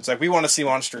 It's like, we want to see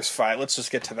monsters fight, let's just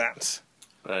get to that.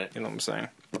 Right. You know what I'm saying?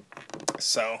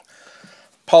 So,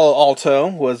 Palo Alto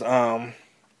was, the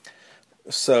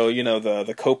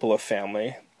Coppola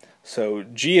family. So,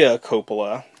 Gia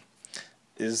Coppola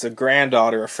is the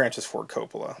granddaughter of Francis Ford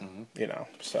Coppola,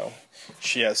 so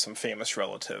she has some famous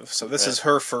relatives. So this is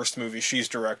her first movie she's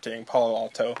directing, Palo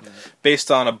Alto, based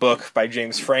on a book by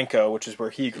James Franco, which is where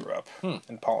he grew up,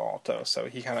 in Palo Alto. So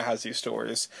he kind of has these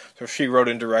stories. So she wrote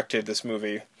and directed this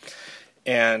movie,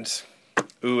 and,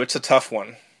 it's a tough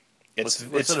one.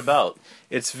 What's it about?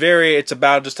 It's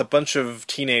about just a bunch of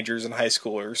teenagers and high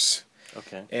schoolers.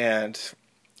 Okay. And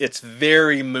it's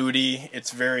very moody,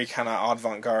 it's very kind of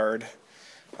avant-garde.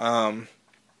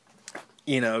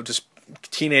 Just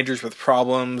teenagers with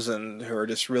problems and who are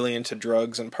just really into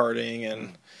drugs and partying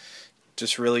and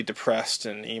just really depressed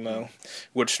and emo,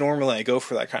 which normally I go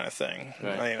for that kind of thing.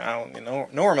 Right.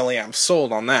 Normally I'm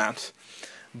sold on that,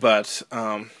 but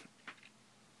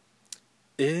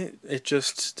it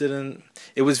just didn't.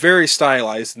 It was very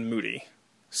stylized and moody,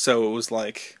 so it was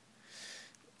like,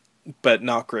 but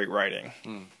not great writing.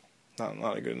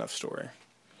 Not a good enough story.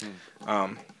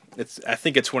 I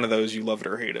think it's one of those you love it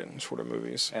or hate it sort of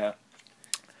movies. Yeah.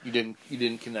 You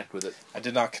didn't connect with it. I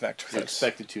did not connect with You it.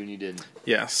 expected to, and you didn't.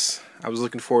 Yes, I was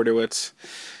looking forward to it.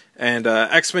 And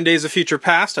X-Men: Days of Future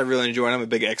Past, I really enjoyed. I'm a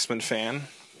big X-Men fan.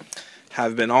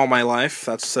 Have been all my life.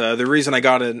 That's the reason I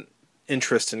got an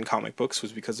interest in comic books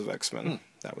was because of X-Men.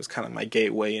 That was kind of my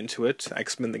gateway into it.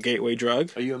 X-Men, the gateway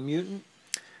drug. Are you a mutant?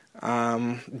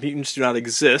 Mutants do not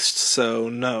exist, so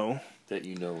no. That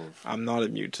you know of. I'm not a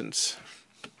mutant.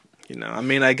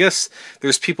 I guess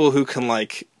there's people who can,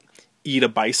 eat a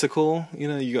bicycle.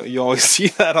 You always see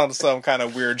that on some kind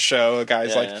of weird show. A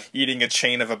guy's, eating a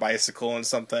chain of a bicycle and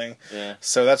something. Yeah.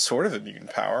 So that's sort of a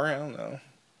mutant power. I don't know.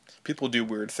 People do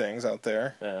weird things out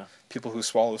there. Yeah. People who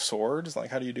swallow swords.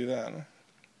 How do you do that?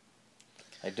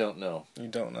 I don't know. You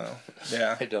don't know.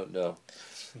 Yeah. I don't know.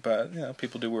 But,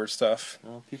 people do weird stuff.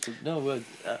 Well, but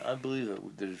I believe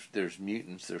that there's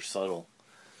mutants. They're subtle.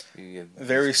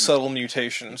 Very subtle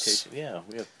mutations. Yeah,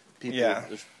 we have people. Yeah.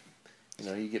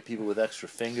 You get people with extra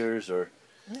fingers, or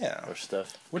Yeah. or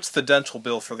stuff. What's the dental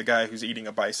bill for the guy who's eating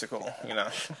a bicycle? You know.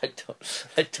 I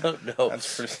don't know.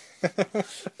 That's pretty.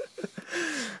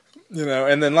 You know,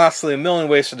 and then lastly, A Million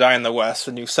Ways to Die in the West,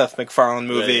 the new Seth MacFarlane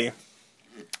movie. Right.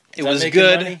 It Is that was making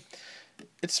good. money?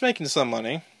 It's making some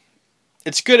money.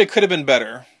 It's good. It could have been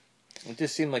better. It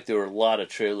just seemed like there were a lot of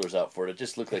trailers out for it. It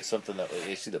just looked like something that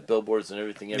you see the billboards and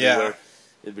everything everywhere. Yeah.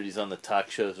 Everybody's on the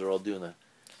talk shows. They're all doing the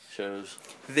shows.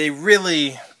 They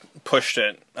really pushed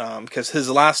it because his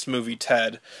last movie,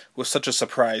 Ted, was such a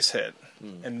surprise hit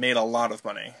and made a lot of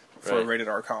money for a Right. rated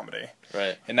R comedy.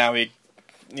 Right. And now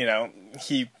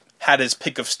he had his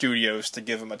pick of studios to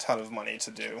give him a ton of money to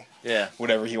do Yeah.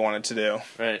 whatever he wanted to do.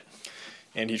 Right.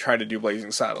 And he tried to do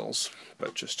Blazing Saddles,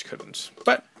 but just couldn't.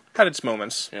 But had its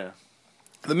moments. Yeah.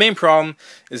 The main problem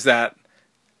is that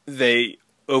they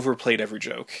overplayed every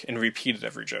joke and repeated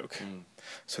every joke.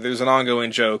 So there's an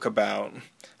ongoing joke about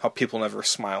how people never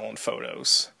smile in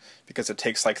photos because it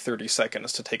takes like 30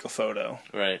 seconds to take a photo.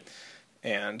 Right.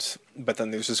 But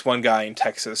then there's this one guy in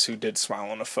Texas who did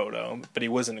smile in a photo, but he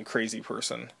wasn't a crazy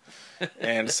person.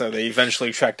 And so they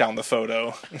eventually tracked down the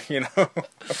photo, you know.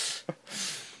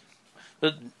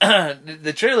 But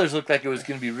the trailers looked like it was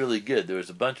going to be really good. There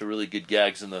was a bunch of really good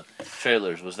gags in the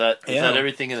trailers. Was that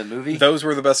everything in the movie? Those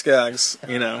were the best gags,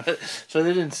 you know. So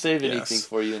they didn't save anything Yes.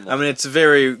 for you in the I mean, it's a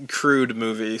very crude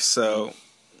movie, so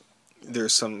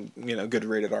there's some, good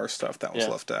rated R stuff that was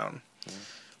left out.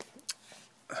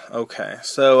 Okay,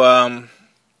 so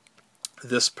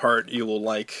this part you will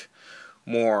like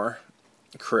more,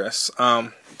 Chris.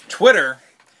 Twitter.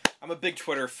 I'm a big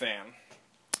Twitter fan.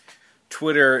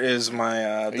 Twitter is my.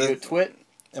 Are you a twit?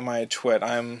 Am I a twit?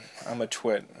 I'm a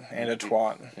twit and a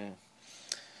twat. Yeah.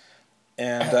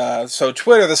 And so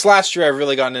Twitter. This last year, I've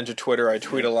really gotten into Twitter. I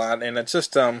tweet a lot, and it's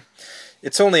just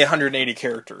it's only 180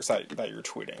 characters that you're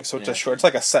tweeting, so it's a short. It's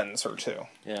like a sentence or two.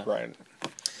 Yeah. Right.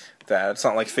 That it's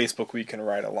not like Facebook where you can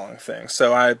write a long thing.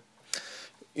 So I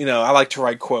like to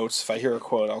write quotes. If I hear a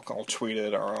quote, I'll tweet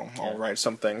it or I'll write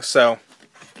something. So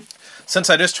since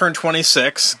I just turned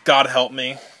 26, God help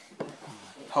me.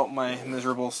 Help my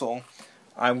miserable soul.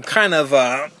 I'm kind of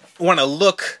want to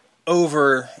look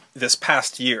over this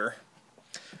past year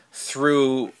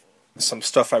through some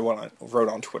stuff I wrote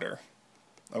on Twitter.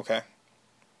 Okay.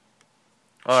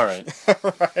 All right.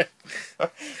 Right.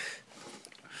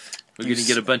 We're going to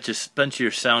get a bunch of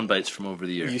your sound bites from over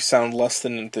the year. You sound less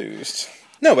than enthused.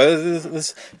 No, but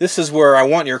this is where I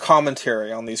want your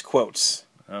commentary on these quotes.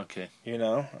 Okay.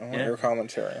 I want your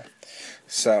commentary.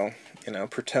 So,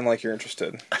 pretend like you're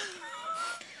interested.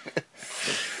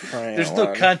 There's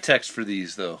no context for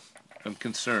these, though. I'm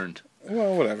concerned.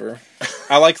 Well, whatever.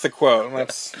 I like the quote.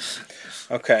 That's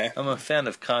okay. I'm a fan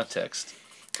of context.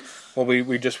 Well,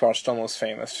 we just watched Almost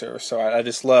Famous here, so I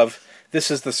just love. This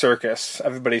is the circus.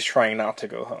 Everybody's trying not to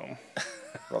go home.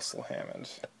 Russell Hammond.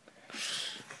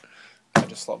 I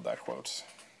just love that quote.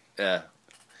 Yeah.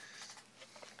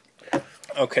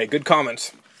 Okay, good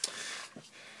comment.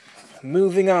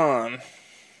 Moving on.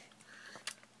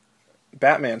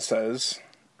 Batman says,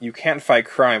 you can't fight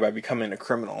crime by becoming a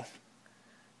criminal.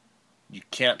 You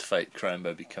can't fight crime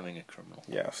by becoming a criminal.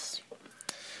 Yes.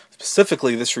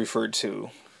 Specifically, this referred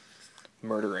to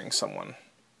murdering someone.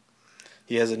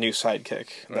 He has a new sidekick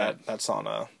that's on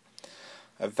a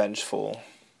vengeful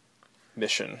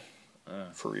mission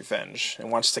for revenge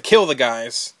and wants to kill the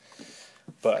guys,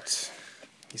 but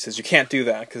he says you can't do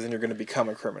that because then you're going to become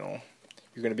a criminal.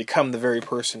 You're going to become the very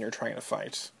person you're trying to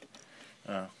fight.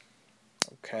 Oh.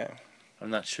 Okay. I'm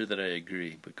not sure that I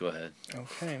agree, but go ahead.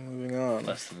 Okay, moving on.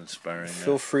 Less than inspiring.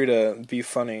 Feel free to be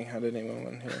funny at any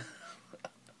moment here.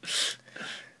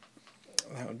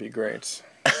 That would be great.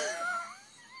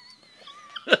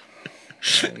 Oh,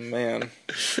 man.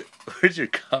 Where's your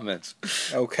comments?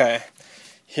 Okay.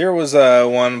 Here was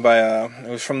one by, it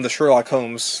was from the Sherlock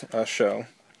Holmes show.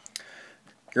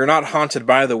 You're not haunted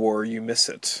by the war, you miss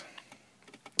it.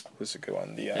 Was a good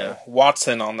one. The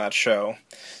Watson on that show,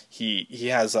 he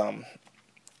has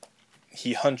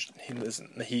he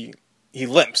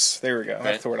limps. There we go. Right.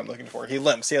 That's the word I'm looking for. He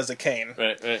limps. He has a cane.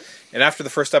 Right. And after the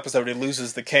first episode, he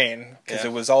loses the cane because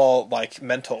it was all like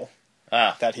mental.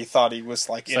 That he thought he was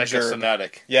like injured.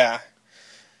 Psychosomatic. Yeah.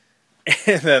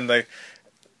 And then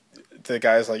the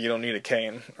guy's like, you don't need a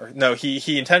cane. Or no,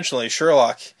 he intentionally,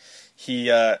 Sherlock,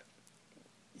 he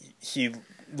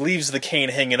leaves the cane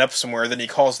hanging up somewhere. Then he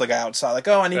calls the guy outside, like,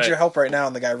 "Oh, I need your help right now."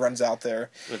 And the guy runs out there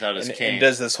without his cane. And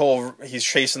does this whole. He's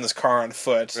chasing this car on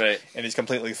foot, right? And he's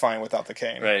completely fine without the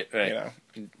cane, right?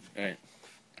 Right.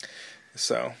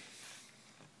 So,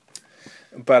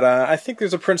 but I think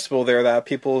there's a principle there that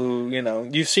people who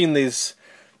you've seen these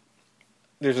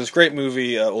there's this great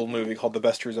movie, old movie called The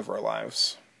Best Years of Our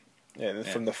Lives. And it's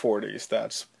from the 40s.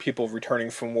 That's people returning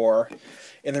from war,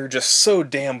 and they're just so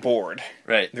damn bored.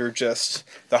 Right. They're just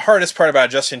the hardest part about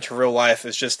adjusting to real life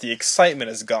is just the excitement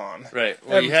is gone. Right.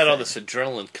 Well, you had all this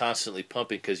adrenaline constantly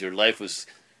pumping because your life was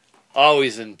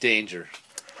always in danger.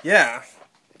 Yeah.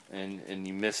 And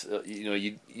you miss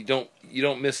you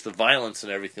don't miss the violence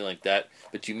and everything like that,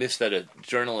 but you miss that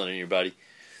adrenaline in your body.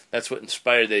 That's what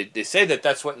inspired. They say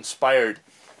that's what inspired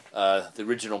the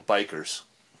original bikers.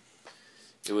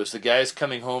 It was the guys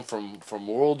coming home from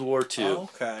World War II. Oh,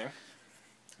 okay.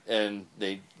 And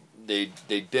they'd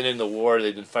been in the war.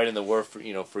 They'd been fighting the war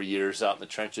for years out in the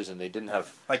trenches, and they didn't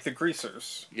have like the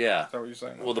greasers. Yeah. Is that what you're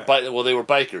saying? Well, okay. They were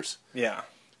bikers. Yeah.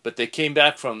 But they came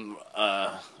back from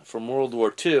World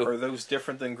War II. Are those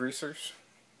different than greasers?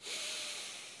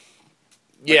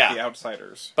 Yeah. Like the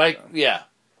outsiders. Yeah.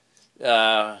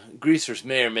 Greasers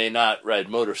may or may not ride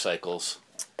motorcycles.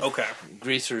 Okay.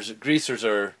 Greasers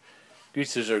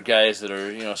are guys that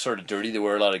are sort of dirty. They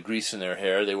wear a lot of grease in their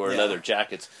hair. They wear leather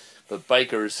jackets. But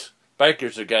bikers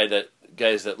are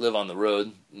guys that live on the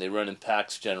road, and they run in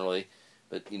packs generally.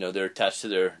 But they're attached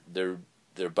to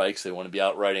their bikes. They want to be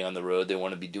out riding on the road. They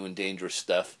want to be doing dangerous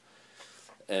stuff.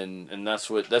 And that's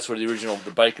where the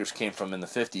bikers came from in the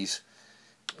 50s.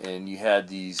 And you had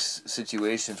these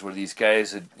situations where these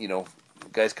guys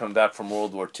guys coming back from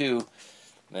World War II,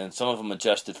 and some of them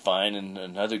adjusted fine,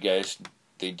 and other guys,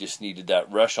 they just needed that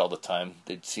rush all the time.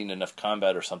 They'd seen enough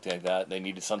combat or something like that. They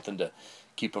needed something to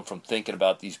keep them from thinking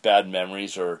about these bad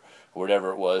memories or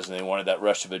whatever it was, and they wanted that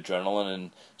rush of adrenaline,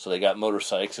 and so they got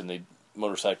motorcycles, and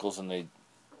they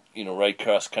ride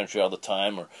cross country all the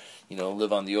time, or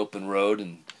live on the open road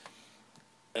and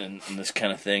this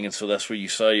kind of thing. And so that's where you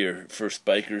saw your first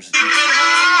bikers.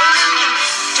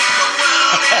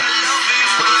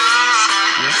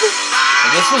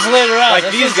 And this was later on.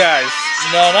 Like these guys.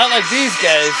 No, not like these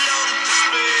guys.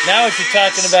 Now what you're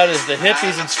talking about is the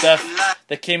hippies and stuff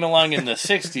that came along in the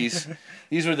 60s.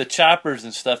 These were the choppers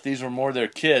and stuff. These were more their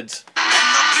kids.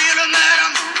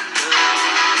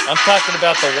 I'm talking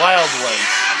about the Wild Ones.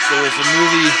 There was a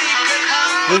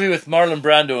movie with Marlon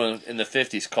Brando in the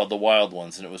 50s called The Wild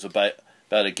Ones, and it was about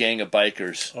a gang of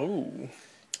bikers. Oh.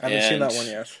 I haven't seen that one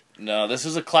yet. No, this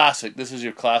is a classic. This is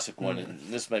your classic one, and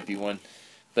this might be one.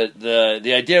 But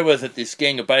the idea was that this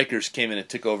gang of bikers came in and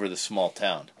took over the small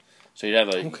town. So you'd have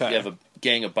a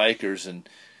gang of bikers, and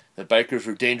the bikers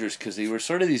were dangerous because they were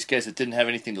sort of these guys that didn't have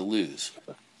anything to lose.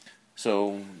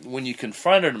 So when you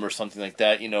confronted him or something like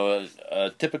that,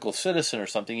 a typical citizen or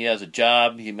something, he has a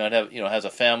job, he might have, has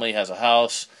a family, has a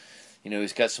house,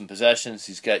 he's got some possessions,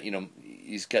 he's got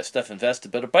stuff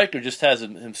invested. But a biker just has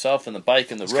himself and the bike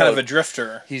and the road. He's kind of a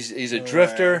drifter. He's a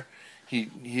drifter.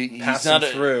 He's not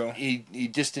through. He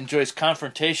just enjoys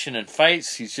confrontation and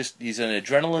fights. He's an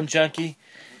adrenaline junkie,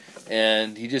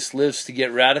 and he just lives to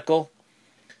get radical.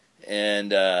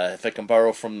 And if I can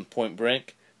borrow from Point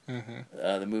Break.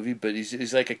 The movie, but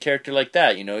he's like a character like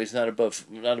that, he's not above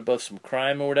some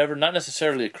crime or whatever, not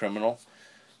necessarily a criminal,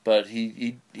 but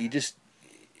he's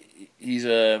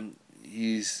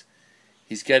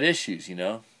got issues, he's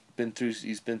been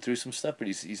through some stuff, but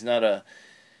he's not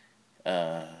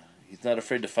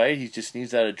afraid to fight. He just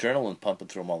needs that adrenaline pumping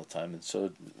through him all the time, and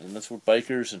that's what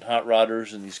bikers and hot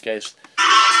rodders and these guys in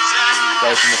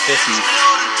the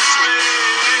 50s.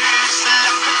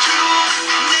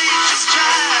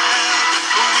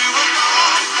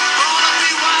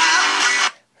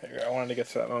 I wanted to get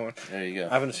to that moment. There you go.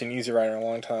 I haven't seen Easy Rider in a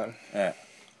long time. Yeah.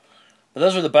 But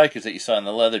those were the bikers that you saw in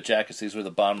the leather jackets. These were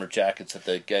the bomber jackets that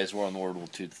the guys wore in World War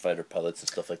II, the fighter pilots and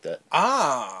stuff like that.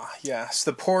 Ah, yes.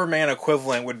 The poor man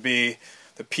equivalent would be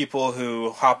the people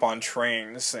who hop on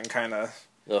trains and kind of...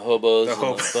 The hobos and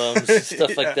the bums and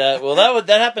stuff like that. Well,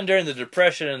 that happened during the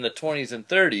Depression in the 20s and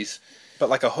 30s. But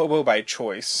like a hobo by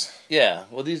choice. Yeah.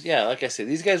 Well, like I say,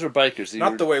 these guys were bikers.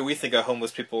 Not the way we think of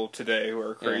homeless people today who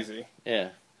are crazy. Yeah.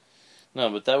 No,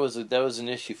 but that was an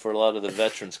issue for a lot of the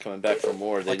veterans coming back from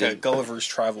war. Like a Gulliver's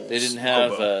Travels. They didn't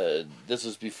have. This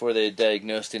was before they had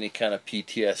diagnosed any kind of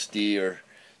PTSD or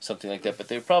something like that. But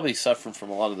they were probably suffering from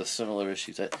a lot of the similar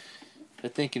issues. I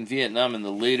think in Vietnam in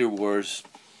the later wars,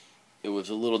 it was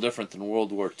a little different than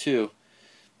World War II.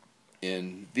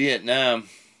 In Vietnam,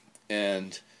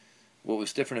 and what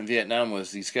was different in Vietnam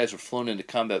was these guys were flown into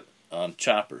combat on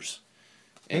choppers.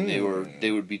 And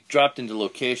they would be dropped into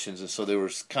locations, and so they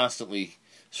were constantly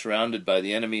surrounded by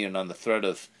the enemy and on the threat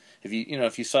of,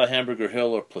 if you saw Hamburger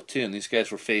Hill or Platoon, these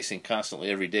guys were facing constantly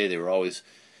every day. They were always,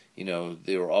 in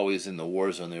the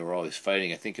war zone. They were always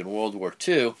fighting. I think in World War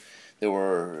II,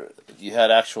 you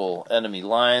had actual enemy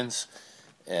lines,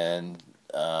 and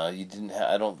you didn't.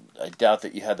 I doubt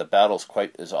that you had the battles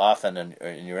quite as often,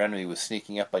 and your enemy was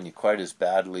sneaking up on you quite as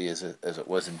badly as it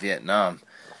was in Vietnam.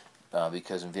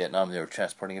 Because in Vietnam they were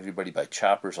transporting everybody by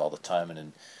choppers all the time, and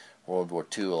in World War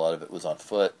II a lot of it was on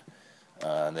foot.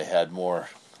 And they had more.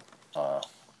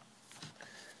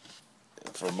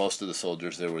 For most of the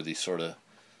soldiers, there were these sort of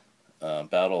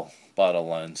battle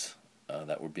lines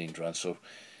that were being drawn. So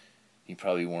you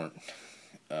probably weren't.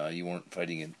 You weren't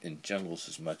fighting in jungles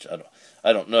as much.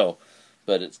 I don't know,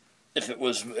 but if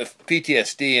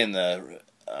PTSD and the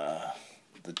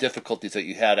difficulties that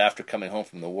you had after coming home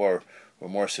from the war were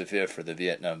more severe for the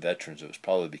Vietnam veterans, it was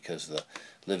probably because the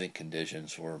living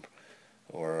conditions were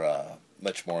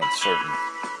much more uncertain.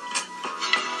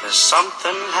 There's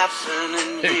something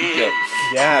happening There you here.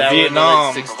 go. Yeah, Now we're in the Vietnam.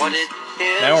 late 60s. What it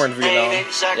is Now we're in Vietnam. ain't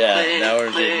exactly Yeah, now we're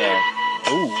in clear. Vietnam.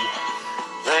 Ooh.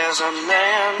 There's a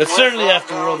man But certainly with a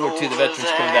after World War II, the gun veterans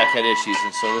over coming back there, had issues,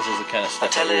 and so this is the kind of stuff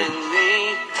that telling we...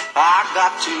 me I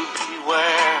got to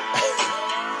beware.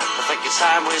 I think it's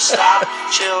time we stop.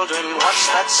 Children, what's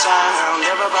that sound?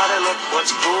 Everybody look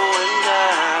what's going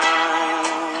down.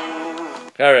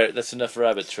 All right, that's enough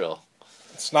rabbit trail.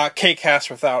 It's not K-Cast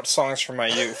without songs from my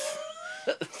youth.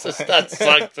 It's not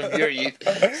songs from your youth.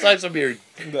 Songs from your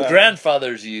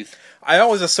grandfather's youth. I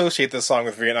always associate this song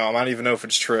with Vietnam. I don't even know if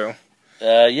it's true.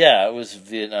 Yeah, it was a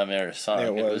Vietnam era song.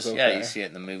 It was, Yeah, okay. you see it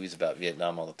in the movies about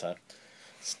Vietnam all the time.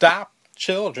 Stop,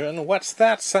 children, what's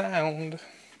that sound?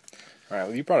 Alright,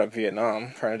 well, you brought up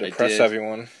Vietnam, trying to I depress did.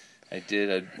 everyone. I did.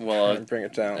 And bring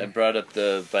it down. I brought up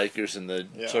the bikers and the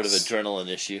Yes. sort of adrenaline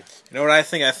issue. You know what I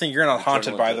think? I think you're not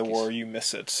haunted Adrenaline by the junkies. war, you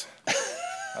miss it.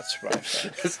 That's what I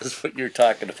think. This is what you're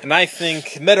talking about. And I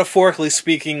think, metaphorically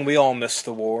speaking, we all miss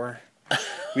the war.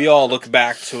 We all look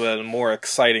back to a more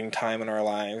exciting time in our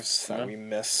lives that we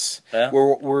miss. Yeah.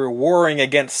 We're warring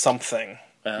against something,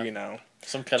 Yeah. you know.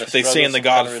 Some kind That's of what they say struggle, in The some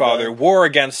kind of Godfather, rebellion. war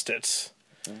against it.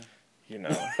 You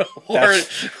know.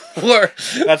 War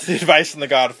That's the advice in The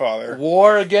Godfather.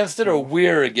 war against it or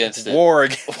we're against it? War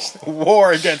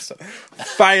against it.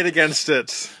 Fight against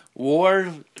it.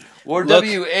 War Look-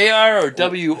 W-A-R or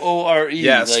W-O-R-E?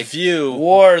 Yes, like view.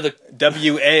 war, the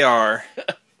W-A-R.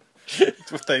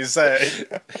 That's what they say.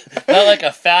 not like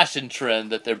a fashion trend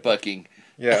that they're bucking.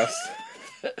 Yes.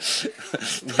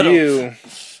 View.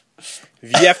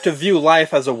 You have to view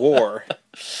life as a war.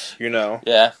 You know.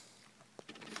 Yeah.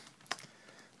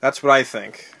 That's what I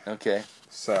think. Okay.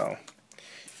 So,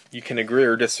 you can agree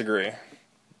or disagree.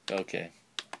 Okay.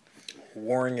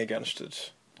 Warring against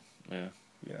it. Yeah.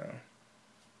 You know.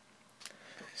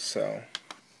 So.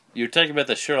 You were talking about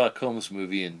the Sherlock Holmes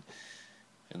movie and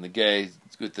the guy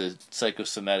with the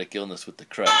psychosomatic illness with the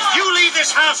crutch. You leave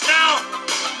this house now.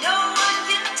 No one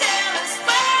can tell us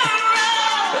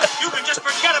where You can just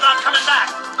forget about coming back.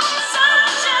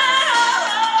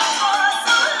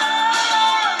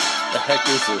 The heck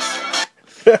is this?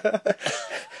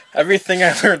 Everything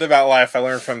I learned about life, I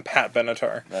learned from Pat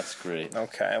Benatar. That's great.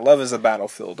 Okay, love is a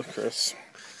battlefield, Chris.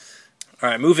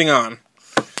 Alright, moving on.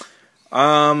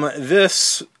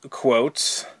 This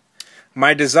quote,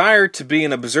 my desire to be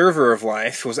an observer of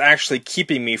life was actually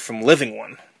keeping me from living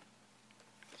one.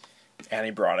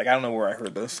 Annie Broddick. I don't know where I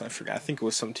heard this. I forgot. I think it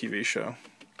was some TV show.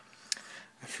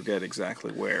 I forget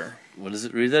exactly where. What does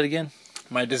it? Read that again?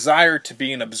 My desire to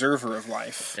be an observer of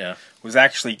life Yeah. was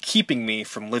actually keeping me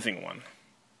from living one.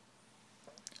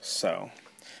 So,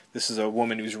 this is a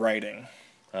woman who's writing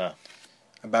about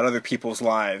other people's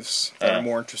lives that are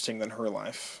more interesting than her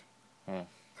life. A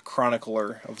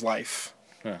chronicler of life.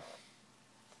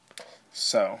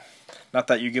 So, not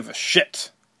that you give a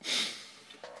shit.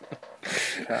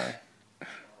 Okay.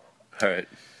 All right.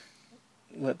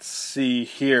 Let's see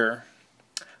here.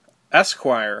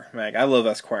 Esquire mag. I love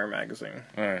Esquire magazine.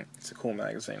 All right. It's a cool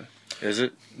magazine. Is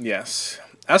it? Yes.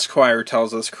 Esquire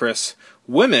tells us, Chris,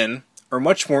 women are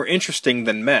much more interesting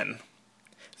than men.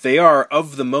 They are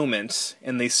of the moment,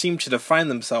 and they seem to define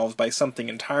themselves by something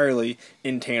entirely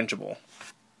intangible.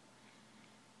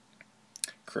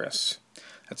 Chris.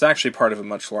 That's actually part of a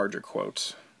much larger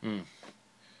quote,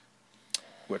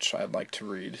 which I'd like to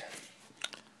read.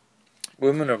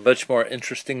 Women are much more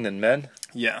interesting than men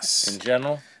Yes. in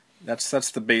general. That's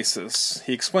the basis.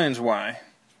 He explains why.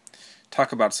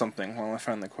 Talk about something while I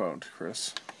find the quote,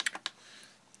 Chris.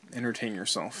 Entertain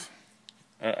yourself.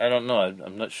 I don't know.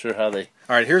 I'm not sure how they...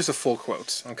 Alright, here's the full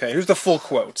quote. Okay, here's the full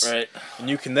quote. Right. And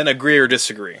you can then agree or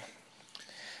disagree.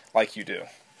 Like you do.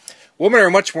 Women are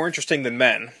much more interesting than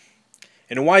men.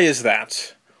 And why is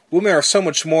that? Women are so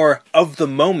much more of the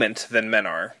moment than men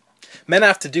are. Men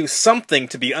have to do something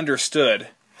to be understood.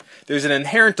 There's an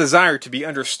inherent desire to be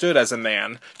understood as a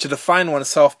man, to define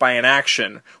oneself by an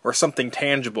action or something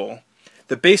tangible.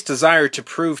 The base desire to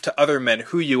prove to other men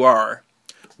who you are.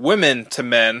 Women, to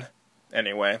men,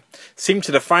 anyway, seem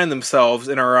to define themselves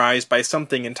in our eyes by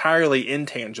something entirely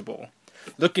intangible.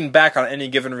 Looking back on any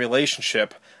given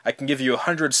relationship, I can give you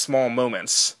 100 small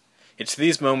moments. It's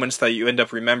these moments that you end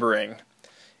up remembering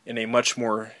in much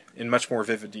more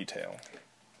vivid detail.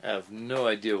 I have no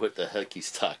idea what the heck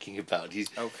he's talking about.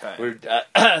 Okay.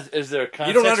 Is there a context?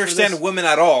 You don't understand for this? women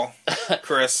at all,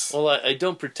 Chris. Well, I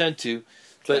don't pretend to,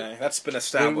 but Okay, that's been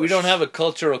established. we don't have a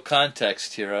cultural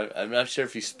context here. I'm not sure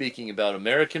if he's speaking about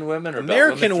American women or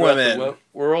American about women women. throughout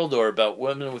the world, or about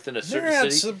women within a certain Yeah,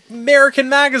 it's city. an American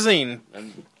magazine.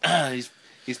 And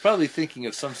he's probably thinking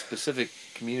of some specific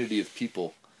community of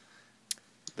people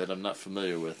that I'm not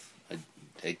familiar with.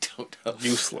 I don't know.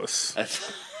 Useless. I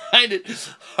find it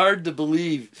hard to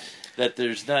believe that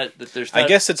there's not. I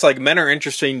guess it's like men are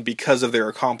interesting because of their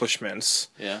accomplishments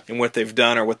Yeah. and what they've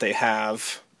done or what they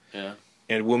have, Yeah.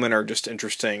 and women are just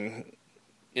interesting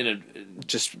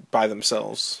just by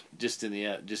themselves. Just in the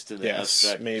Yes,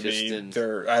 abstract. maybe just in,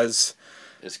 they're as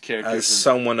characters. as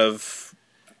someone of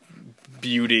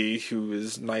beauty who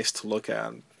is nice to look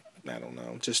at. I don't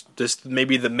know. Just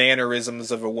maybe the mannerisms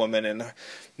of a woman and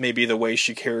maybe the way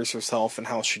she carries herself and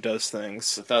how she does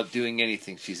things. Without doing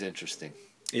anything, she's interesting.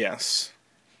 Yes.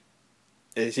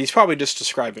 He's probably just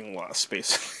describing lust,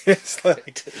 basically. It's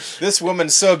like, this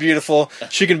woman's so beautiful,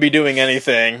 she can be doing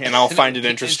anything, and I'll find it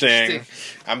interesting.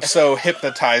 I'm so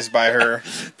hypnotized by her.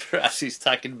 Perhaps he's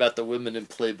talking about the women in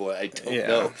Playboy. I don't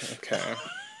know. Okay.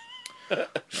 No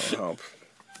hope.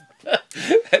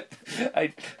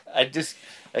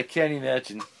 I can't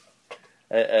imagine.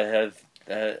 I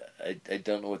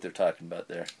don't know what they're talking about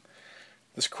there.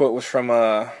 This quote was from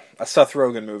a Seth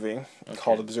Rogen movie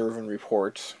called Observe and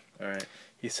Report. All right.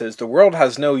 He says, "The world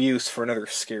has no use for another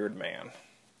scared man."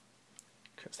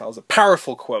 Because that was a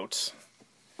powerful quote.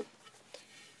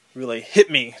 Really hit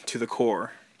me to the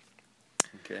core.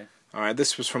 Okay. Alright,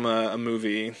 this was from a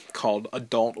movie called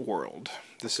Adult World.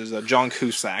 This is John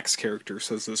Cusack's character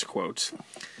says this quote.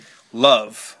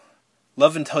 Love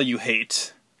until you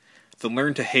hate. Then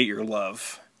learn to hate your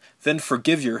love. Then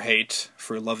forgive your hate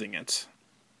for loving it.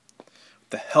 What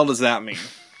the hell does that mean,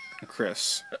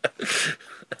 Chris?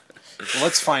 Well,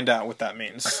 let's find out what that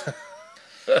means.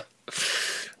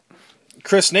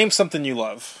 Chris, name something you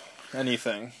love.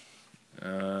 Anything.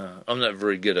 I'm not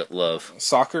very good at love.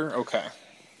 Soccer? Okay.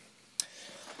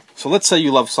 So let's say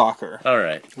you love soccer. All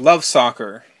right. Love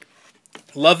soccer.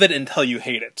 Love it until you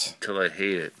hate it. Till I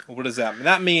hate it. What does that mean?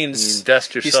 That means You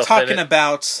invest yourself he's talking in it.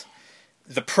 about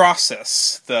the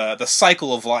process, the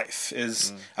cycle of life.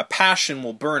 Is a passion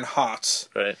will burn hot,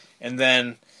 Right. and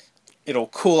then it'll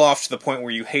cool off to the point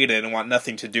where you hate it and want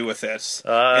nothing to do with it,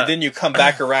 and then you come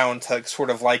back around to sort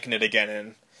of liking it again.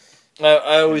 And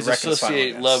I always reconciling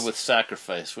associate this. love with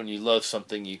sacrifice. When you love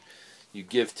something, you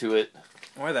give to it.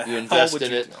 why the You hell invest would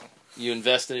in you? it. You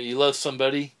invest in it. You love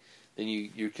somebody, then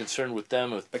you're concerned with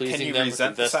them, with But pleasing can you them, with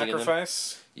resent the investing in them.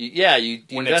 sacrifice You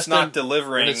when invest it's not in,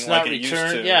 delivering when it's like not it used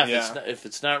returned. to? Yeah, if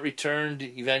it's not returned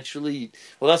eventually.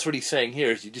 Well, that's what he's saying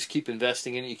here. Is you just keep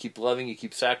investing in it. You keep loving. You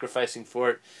keep sacrificing for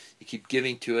it. You keep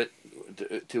giving to it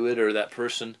or that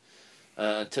person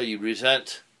until you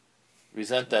resent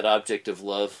that object of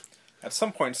love. At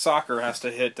some point, soccer has to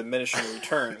hit diminishing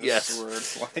returns. Yes. Where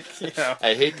it's like, you know,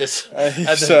 I hate this. I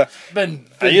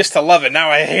used to love it. Now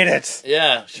I hate it.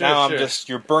 Yeah, sure. Now sure.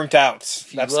 you're burnt out.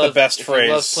 If you That's love- the best if phrase.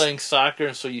 You love playing soccer,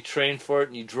 and so you train for it,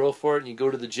 and you drill for it, and you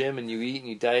go to the gym, and you eat, and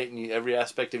you diet, and every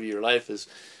aspect of your life is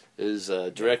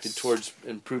directed towards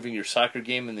improving your soccer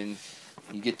game, and then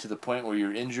you get to the point where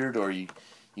you're injured, or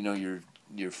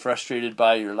you're frustrated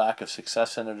by your lack of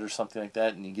success in it, or something like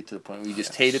that, and you get to the point where you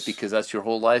just hate it because that's your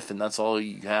whole life, and that's all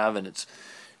you have, and it's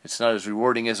not as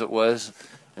rewarding as it was,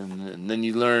 and then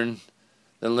you learn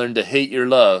to hate your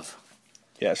love.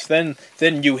 Yes, then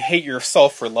you hate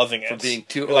yourself for loving it. For being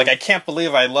too You're like, I can't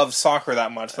believe I love soccer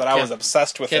that much, that I was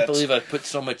obsessed with it. Can't believe I put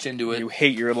so much into it. You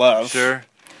hate your love. Sure.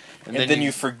 And then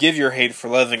you forgive your hate for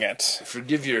loving it.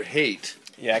 forgive your hate.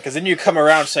 Yeah, because then you come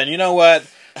around saying, you know what?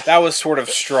 That was sort of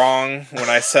strong when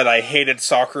I said I hated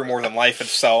soccer more than life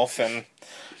itself, and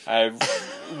I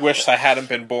wish I hadn't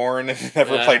been born and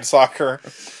never played soccer.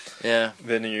 Yeah.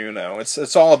 Then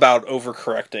it's all about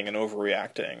overcorrecting and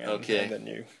overreacting. And, Okay. And then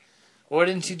you Why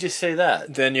didn't you just say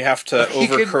that? Then you have to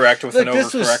overcorrect with an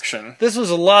overcorrection. This was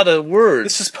a lot of words.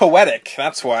 This is poetic.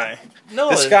 That's why. No,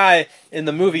 This guy in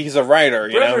the movie, he's a writer.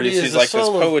 You know, brevity he's is like the this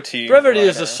soul of poetry. brevity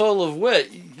is writer. the soul of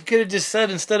wit. You could have just said,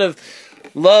 instead of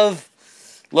love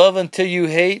until you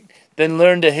hate, then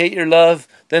learn to hate your love,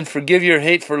 then forgive your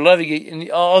hate for loving it. And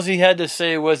all he had to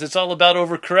say was, it's all about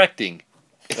overcorrecting.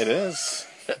 It is.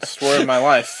 Story of my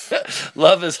life.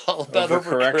 Love is all about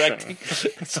Overcorrection.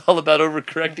 overcorrecting. It's all about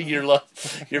overcorrecting your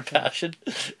love, your passion.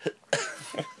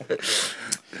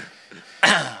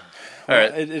 All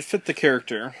right. It fit the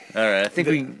character. All right. I think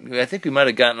we might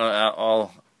have gotten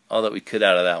all that we could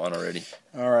out of that one already.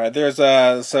 All right. There's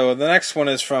so the next one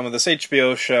is from this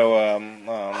HBO show.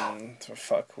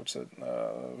 What's it?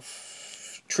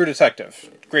 True Detective.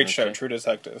 Great show, True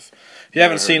Detective. If you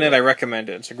haven't seen it, I recommend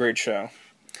it. It's a great show.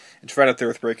 It's right up there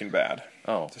with Breaking Bad.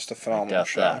 Oh, just a phenomenal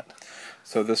show. That.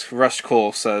 So this Rush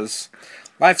Cole says,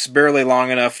 "Life's barely long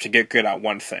enough to get good at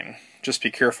one thing. Just be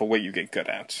careful what you get good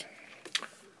at."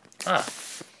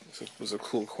 This was a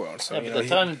cool quote. So,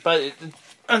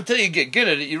 until you get good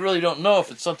at it, you really don't know if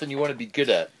it's something you want to be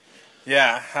good at.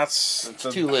 Yeah, it's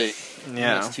too late.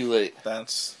 Yeah, it's too late.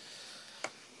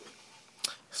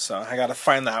 So I got to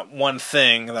find that one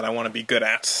thing that I want to be good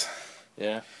at.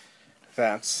 Yeah.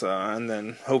 And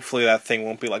then hopefully that thing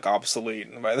won't be like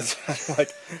obsolete by the time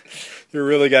like you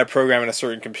really got to program in a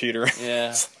certain computer.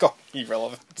 Yeah, it's like all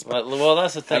irrelevant. Well,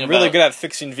 that's the thing. I'm really good at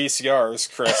fixing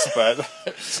VCRs, Chris, but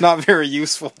it's not very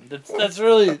useful. That's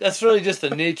really just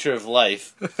the nature of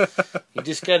life. You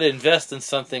just got to invest in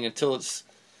something until it's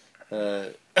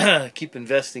keep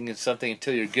investing in something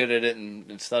until you're good at it,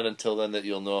 and it's not until then that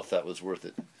you'll know if that was worth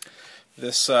it.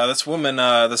 This woman,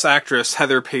 this actress,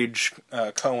 Heather Page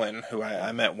Cohen, who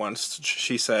I met once,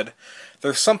 she said,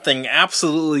 "There's something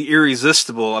absolutely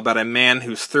irresistible about a man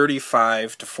who's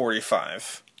 35 to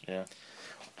 45. Yeah.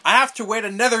 I have to wait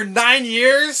another 9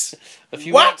 years?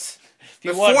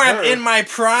 Before I'm in my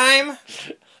prime?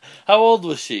 How old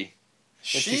was she?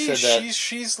 She said that?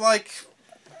 She's like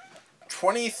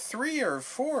 23 or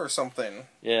 4 or something.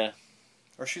 Yeah.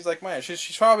 Or she's like mine.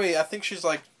 She's probably, I think she's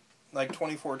like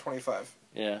 24 or 25.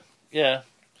 Yeah. Yeah.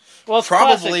 Well, it's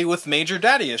probably classic. With major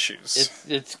daddy issues.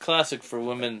 It's classic for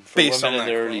women in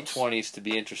their early 20s to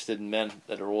be interested in men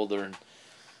that are older, and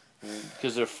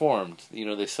because they're formed,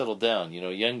 they settle down.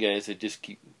 Young guys, they just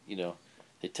keep,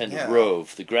 they tend to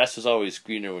rove. The grass is always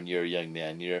greener when you're a young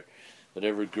man.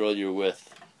 Whatever girl you're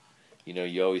with,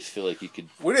 you always feel like you could.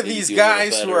 What do these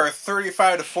guys who are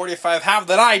 35 to 45 have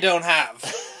that I don't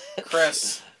have,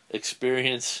 Chris?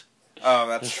 Experience. Oh,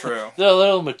 that's true. They're a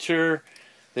little mature.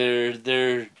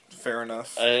 They're fair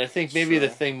enough. I think maybe the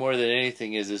thing more than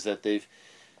anything is that they've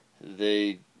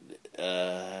been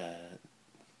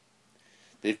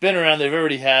around. They've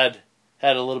already had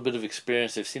a little bit of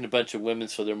experience. They've seen a bunch of women,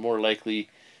 so they're more likely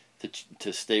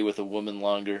to stay with a woman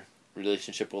longer.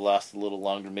 Relationship will last a little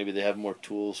longer. Maybe they have more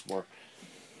tools, more.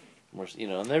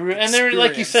 And they're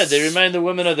like you said, they remind the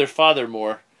women of their father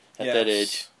more at that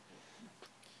age.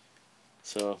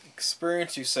 So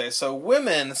experience, you say. So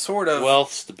women sort of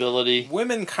wealth, stability.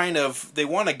 Women kind of they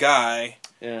want a guy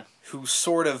who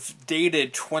sort of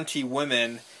dated 20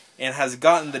 women and has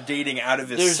gotten the dating out of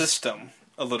his system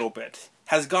a little bit.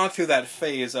 Has gone through that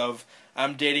phase of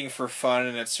I'm dating for fun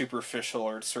and it's superficial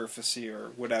or it's surfacey or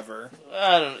whatever.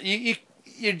 I don't know.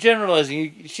 You're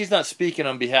generalizing. She's not speaking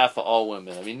on behalf of all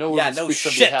women. I mean, no woman speaks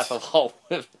on behalf of all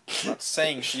women. I'm not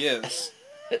saying she is.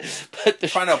 But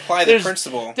trying to apply the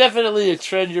principle. Definitely a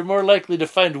trend. You're more likely to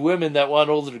find women that want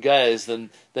older guys than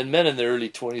men in their early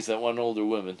 20s that want older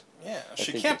women. Yeah,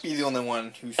 she can't be the only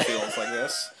one who feels like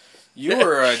this. You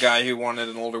were a guy who wanted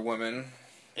an older woman.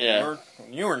 Yeah,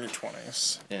 you were in your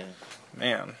 20s. Yeah,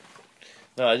 man.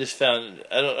 No, I just found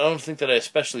I don't think that I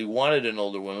especially wanted an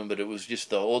older woman, but it was just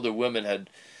the older women had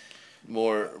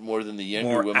more than the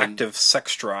younger women. More active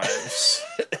sex drives.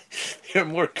 They're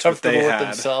more comfortable with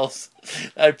themselves.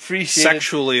 I appreciated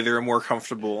sexually. They're more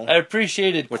comfortable. I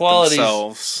appreciated with qualities.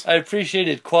 Themselves. I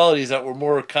appreciated qualities that were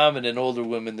more common in older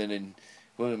women than in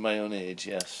women my own age.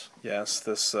 Yes. Yes.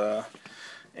 This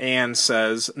Anne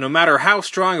says, no matter how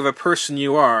strong of a person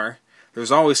you are,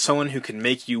 there's always someone who can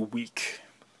make you weak.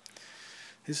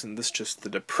 Isn't this just the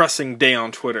depressing day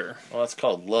on Twitter? Well, that's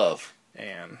called love.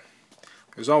 Anne.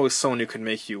 There's always someone who can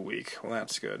make you weak. Well,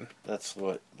 that's good. That's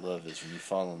what love is, when you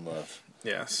fall in love.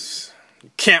 Yes. You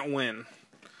can't win.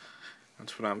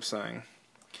 That's what I'm saying.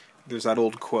 There's that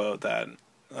old quote that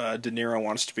De Niro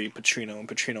wants to be Pacino and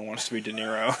Pacino wants to be De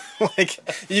Niro. Like,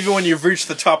 even when you've reached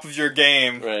the top of your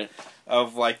game, right,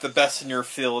 of like the best in your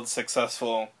field,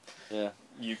 successful, yeah,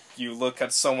 you look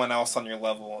at someone else on your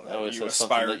level that you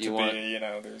aspire to be.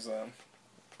 There's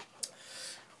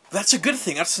That's a good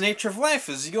thing. That's the nature of life.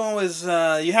 Is you always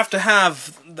you have to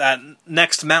have that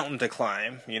next mountain to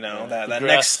climb. You know that grass.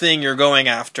 next thing you're going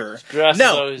after. Grass is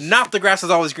No, always- not the grass is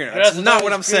always greener. Grass That's is not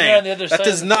what always I'm greener on saying. the other That side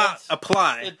does of the not fence.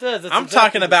 apply. It does. That's I'm exactly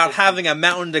talking the about same. having a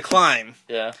mountain to climb,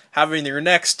 Yeah. having your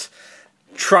next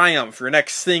triumph, your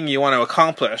next thing you want to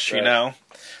accomplish. You Right. know,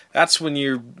 that's when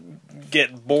you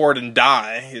get bored and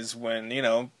die. Is when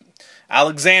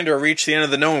Alexander reached the end of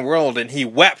the known world and he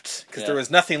wept because there was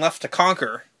nothing left to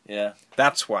conquer. Yeah.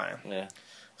 That's why. Yeah.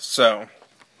 So,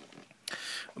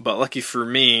 but lucky for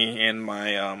me and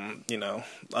my,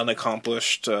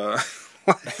 unaccomplished, I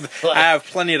have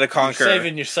plenty to conquer. You're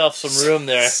saving yourself some room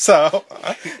there. So,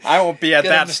 I won't be at Gotta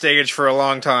that ma- stage for a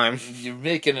long time. You're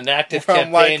making an active Well,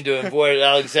 campaign to avoid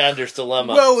Alexander's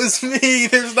dilemma. Woe is me!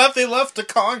 There's nothing left to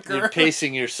conquer. You're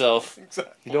pacing yourself.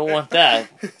 Exactly. You don't want that.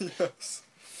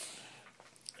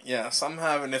 Yes, I'm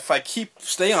having. If I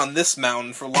stay on this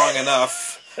mountain for long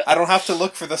enough, I don't have to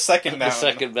look for the second The mountain.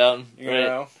 second mountain. You Right.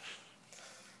 know?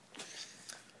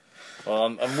 Well,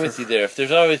 I'm with you there.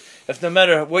 If no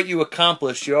matter what you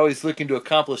accomplish, you're always looking to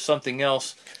accomplish something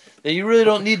else, then you really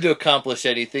don't need to accomplish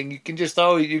anything. You can just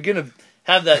you're gonna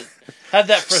have that Just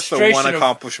the frustration. one of-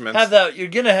 accomplishment. You're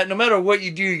gonna have, no matter what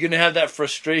you do, you're gonna have that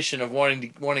frustration of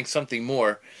wanting something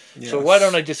more. So Yes. why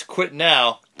don't I just quit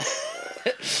now?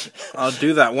 I'll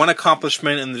do that one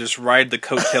accomplishment and just ride the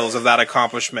coattails of that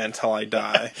accomplishment until I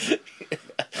die.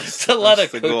 It's a lot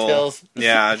That's of the goal. coattails.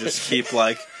 Yeah, I just keep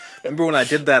remember when I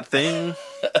did that thing?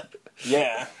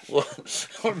 Yeah. Well,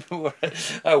 I remember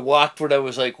I walked when I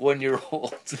was like 1 year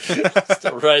old.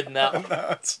 Still riding out.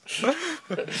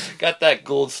 Got that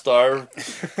gold star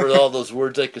for all those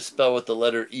words I could spell with the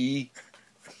letter E.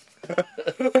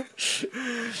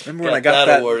 Remember when I got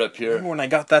that award up here. Remember when I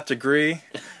got that degree?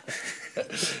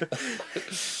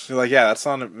 You're like, yeah, that's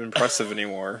not impressive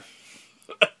anymore.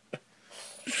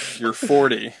 You're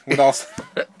 40. What else?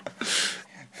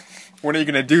 When are you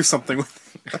going to do something with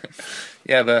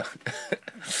Yeah, but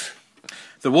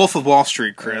The Wolf of Wall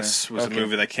Street, Chris, Yeah, was okay. a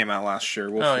movie that came out last year.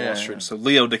 Wolf Oh, of yeah, Wall Street. yeah. So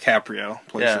Leo DiCaprio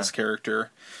plays Yeah. this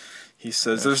character. He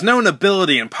says, "There's no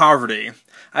nobility in poverty.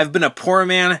 I've been a poor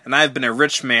man, and I've been a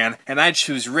rich man, and I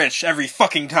choose rich every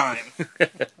fucking time."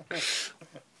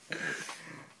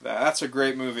 That's a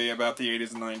great movie about the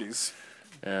 80s and 90s.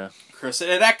 yeah, Chris,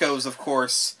 it echoes, of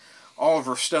course,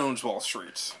 Oliver Stone's Wall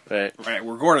Street. right, Right,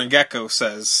 where Gordon Gekko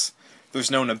says, "There's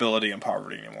no nobility in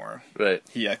poverty anymore." right.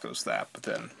 He echoes that, but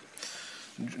then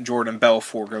Jordan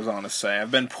Belfort goes on to say, "I've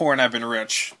been poor and I've been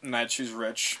rich, and I choose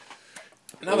rich.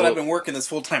 Now that I've been working this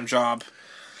full-time job,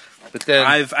 But then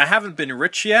I haven't been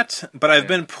rich yet, but I've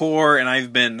been poor and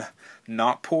I've been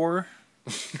not poor,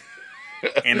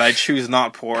 and I choose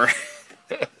not poor."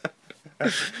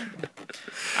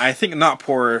 I think not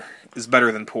poor is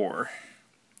better than poor,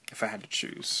 if I had to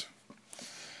choose.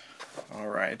 All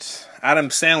right. Adam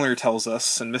Sandler tells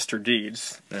us in Mr.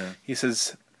 Deeds, Yeah. he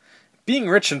says, "Being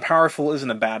rich and powerful isn't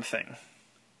a bad thing."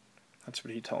 That's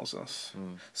what he tells us.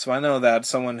 So I know that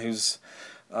someone who's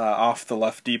off the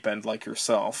left deep end like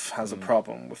yourself has a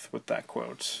problem with that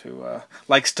quote, who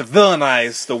likes to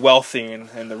villainize the wealthy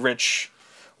and the rich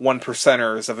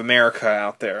 1%ers of America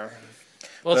out there.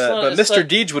 well, it's not, But it's Mr. not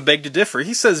Deej would beg to differ.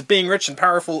 He says being rich and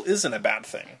powerful isn't a bad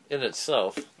thing. in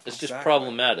itself. It's just Exactly.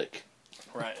 problematic.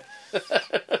 Right.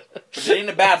 It ain't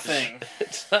a bad thing.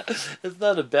 It's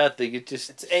not a bad thing.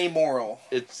 It's amoral.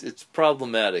 It's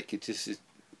problematic. It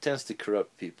tends to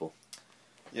corrupt people.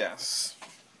 Yes.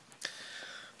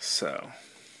 So.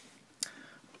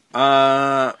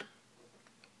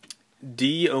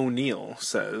 D. O'Neill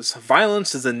says,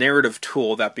 "Violence is a narrative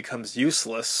tool that becomes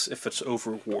useless if it's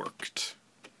overworked."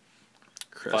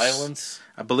 Chris. Violence.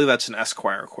 I believe that's an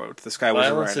Esquire quote. This guy was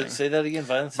Violence. writing. Say that again.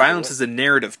 Violence. Violence is a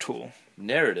narrative tool.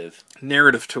 narrative.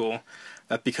 Narrative tool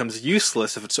that becomes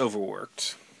useless if it's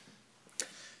overworked.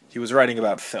 He was writing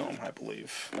about film, I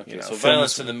believe. Okay, You know, so film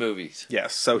violence is- in the movies.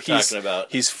 Yes, so we're he's talking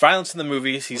about. he's violence in the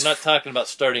movies. He's We're not talking about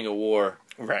starting a war.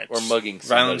 right or mugging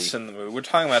somebody. Violence in the movie. We're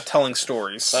talking about telling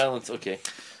stories. Violence. Okay.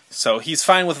 So he's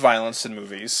fine with violence in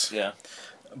movies, Yeah.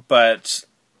 but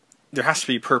there has to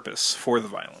be purpose for the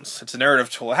violence. It's a narrative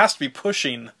tool. It has to be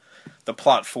pushing the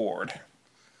plot forward.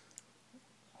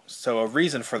 So a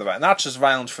reason for the violence, not just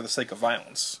violence for the sake of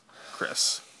violence,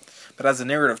 Chris, but as a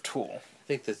narrative tool.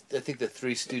 I think the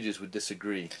Three Stooges would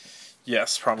disagree.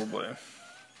 Yes, probably.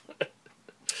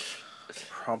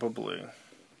 Probably.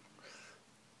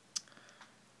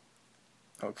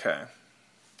 Okay.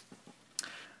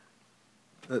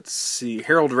 Let's see.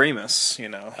 Harold Ramis,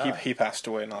 he passed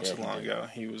away not so long ago.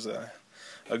 He was a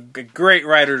a great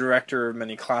writer-director of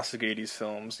many classic 80s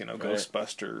films, you know, Right.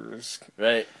 Ghostbusters,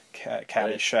 Right.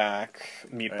 Caddyshack,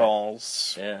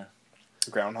 Meatballs, Yeah.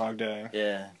 Groundhog Day,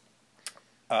 Yeah.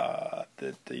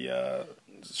 the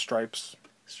Stripes,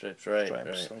 Stripes. Right. I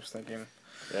Right. was thinking.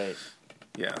 Right.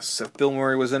 Yes, if Bill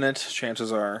Murray was in it,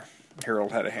 chances are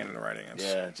Harold had a hand in writing it.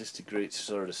 Yeah. Just a great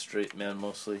sort of straight man,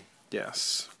 mostly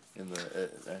Yes. in the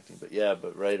acting,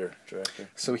 but writer, director.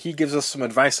 So he gives us some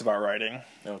advice about writing.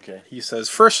 Okay. He says,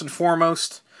 first and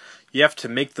foremost, you have to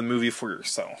make the movie for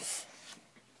yourself.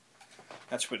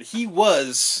 That's what he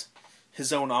was,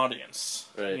 his own audience.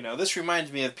 Right. You know, this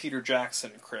reminds me of Peter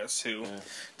Jackson, Chris, who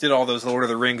did all those Lord of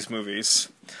the Rings movies.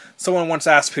 Someone once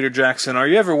asked Peter Jackson, are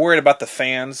you ever worried about the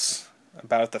fans?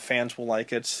 About if the fans will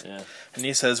like it? Yeah. And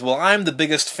he says, well, I'm the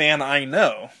biggest fan I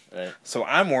know. Right. So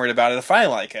I'm worried about it if I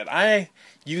like it. I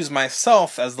use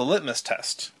myself as the litmus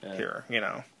test here, you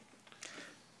know.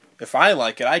 If I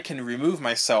like it, I can remove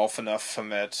myself enough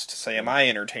from it to say, am I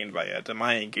entertained by it? Am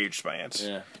I engaged by it?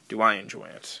 Yeah. Do I enjoy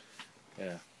it?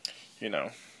 Yeah. You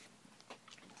know.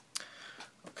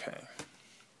 Okay.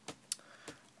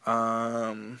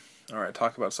 Alright,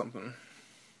 talk about something.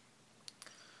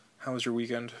 How was your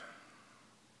weekend?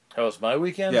 How was my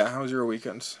weekend? Yeah, how was your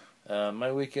weekend?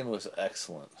 My weekend was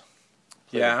excellent.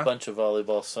 Played Yeah? a bunch of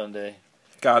volleyball Sunday.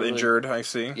 Got Really? injured, I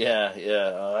see. Yeah, yeah.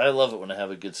 I love it when I have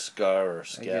a good scar or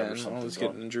scab or Again, something. always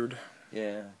going. getting injured.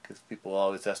 Yeah, because people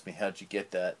always ask me, how'd you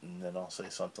get that? And then I'll say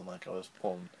something like I was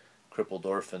pulling crippled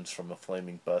orphans from a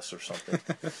flaming bus or something.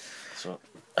 So,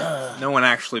 No one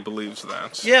actually believes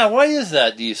that. yeah, why is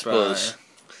that, do you suppose?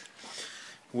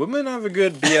 Women have a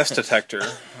good BS detector,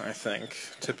 I think,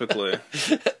 typically.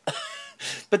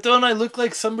 But don't I look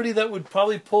like somebody that would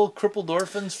probably pull crippled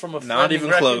orphans from a Not flaming even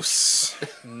wreckage? close.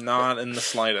 Not in the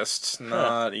slightest.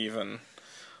 Not even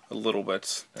a little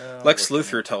bit. Oh, Lex look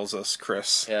Luthor tells us,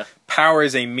 Chris, Yeah. power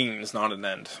is a means, not an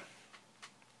end.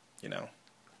 You know.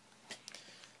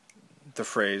 The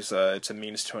phrase, it's a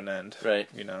means to an end. Right.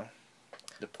 You know.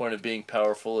 The point of being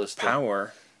powerful is to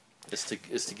Power. is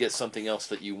to get something else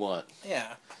that you want.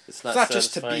 Yeah. It's It's not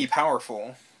just to satisfying. be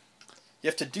powerful. You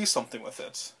have to do something with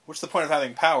it. What's the point of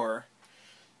having power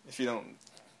if you don't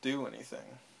do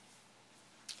anything?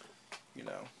 You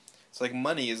know. It's like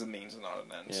money is a means and not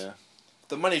an end. Yeah. If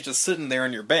the money's just sitting there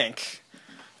in your bank,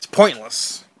 it's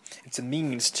pointless. It's a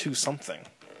means to something.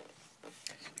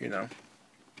 You know.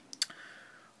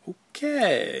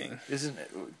 Okay. Isn't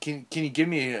can you give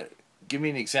me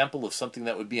an example of something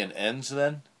that would be an ends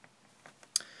then?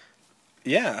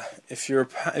 Yeah, if you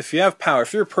have power,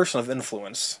 if you're a person of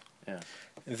influence, Yeah.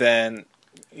 then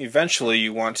eventually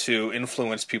you want to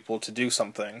influence people to do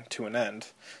something to an end.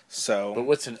 So But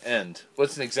what's an end?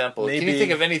 What's an example? Can Maybe- you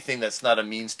think of anything that's not a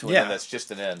means to an Yeah. end? That's just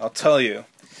an end. I'll tell you,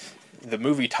 the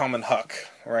movie Tom and Huck,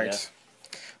 right?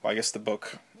 Yeah. Well, I guess the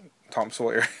book Tom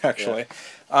Sawyer actually,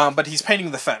 but he's painting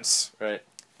the fence. Right.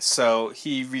 So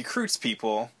he recruits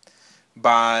people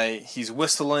by he's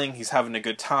whistling, he's having a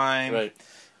good time. Right.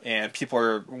 And people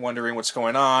are wondering what's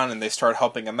going on, and they start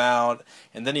helping him out.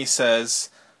 And then he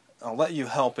says, I'll let you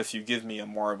help if you give me a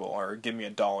marble or give me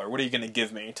 $1. What are you going to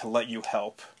give me to let you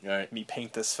help Right. me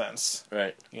paint this fence?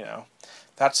 Right. You know,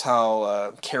 that's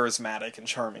how charismatic and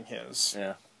charming he is.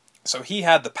 Yeah. So he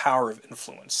had the power of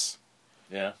influence,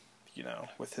 Yeah. you know,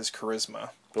 with his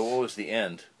charisma. But what was the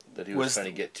end that he was Was- trying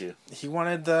to get to? He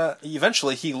wanted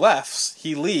eventually he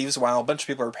leaves while a bunch of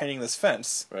people are painting this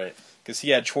fence Right. because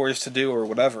he had chores to do or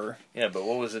whatever. Yeah, but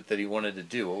what was it that he wanted to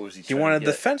do? What was he He trying to wanted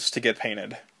the get? fence to get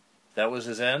painted. That was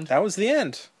his end? That was the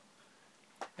end.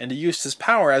 And he used his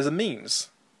power as a means.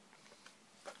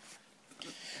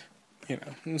 You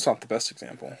know, it's not the best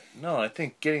example. No, I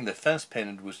think getting the fence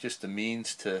painted was just a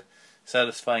means to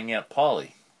satisfying Aunt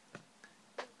Polly.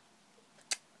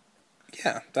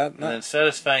 Yeah, that And then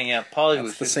satisfying Aunt Polly that's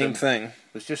was the just same thing.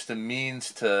 was just a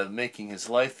means to making his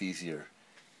life easier.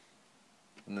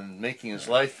 And then making his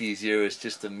life easier is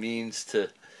just a means to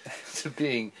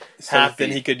being So happy.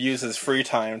 then he could use his free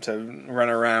time to run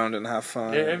around and have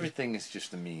fun. Everything is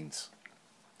just a means.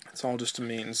 It's all just a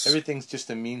means. Everything's just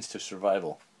a means to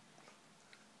survival.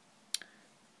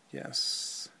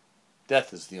 Yes.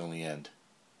 Death is the only end.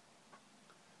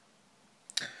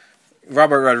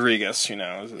 Robert Rodriguez, you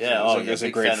know, is Yeah, a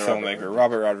big great fan of Robert filmmaker. Rodriguez.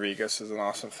 Robert Rodriguez is an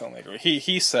awesome filmmaker.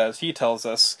 He tells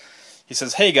us,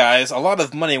 hey guys, a lot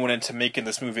of money went into making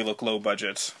this movie look low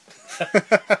budget.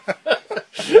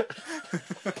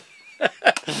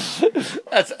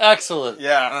 That's excellent.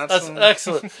 Yeah, That's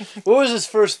excellent. What was his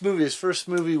first movie? His first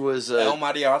movie was El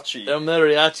Mariachi. El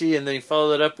Mariachi, and then he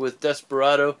followed it up with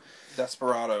Desperado.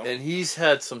 Desperado. And he's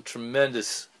had some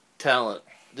tremendous talent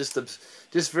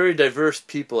just very diverse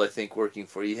people. I think working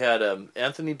for you. You had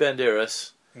Anthony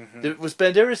Banderas. Was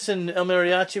Banderas in El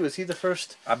Mariachi? Was he the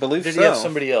first? I believe Did so. he have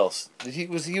somebody else? He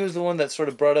was the one that sort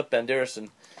of brought up Banderas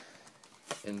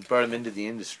and brought him into the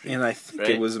industry. And I think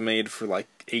it was made for like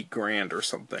 $8,000 or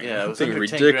something. Yeah, it was something under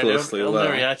ridiculously $10,000. El low.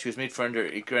 Mariachi was made for under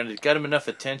 $8,000. It got him enough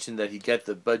attention that he got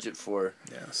the budget for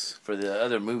the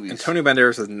other movies. Antonio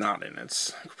Banderas is not in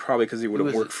it. Probably because he would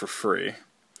have worked for free.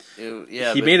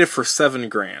 He made it for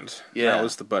 $7,000. Yeah, that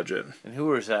was the budget. And who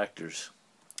were his actors?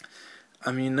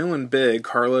 I mean, no one big.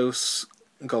 Carlos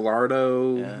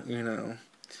Gallardo. Yeah. You know,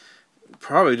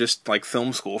 probably just like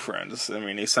film school friends. I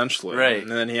mean, essentially. Right.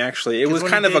 And then it was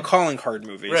kind of a calling card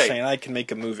movie, right, saying I can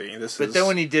make a movie. Then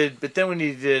when he did,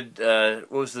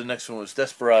 what was the next one? It was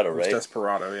Desperado, right?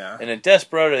 Desperado, yeah. And in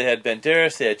Desperado, they had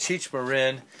Banderas, they had Cheech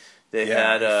Marin, they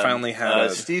had finally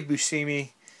had Steve Buscemi,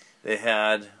 they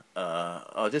had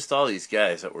just all these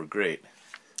guys that were great.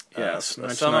 Yes,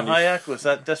 Salma Hayek, was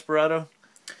that Desperado?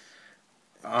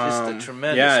 Just a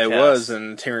tremendous it cast. was,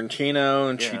 and Tarantino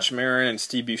and Cheech Marin and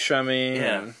Steve Buscemi.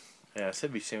 Yeah, I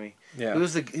said Buscemi. Yeah, Who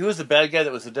was the bad guy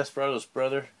that was the Desperado's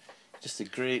brother? Just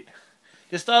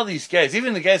all these guys,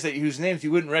 even the guys whose names you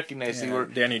wouldn't recognize. They were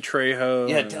Danny Trejo.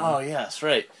 Yeah. Oh, yes,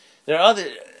 right. There are other.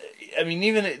 I mean,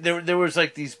 even there was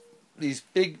like these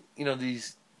big,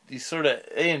 these sort of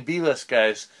A and B list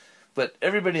guys, but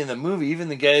everybody in the movie, even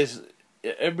the guys,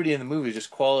 everybody in the movie, just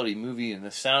quality movie, and the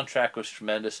soundtrack was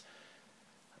tremendous.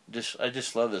 I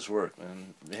just love his work,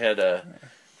 man. They had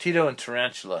Tito and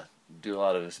Tarantula do a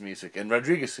lot of his music, and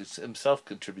Rodriguez himself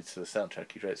contributes to the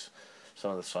soundtrack. He writes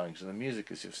some of the songs, and the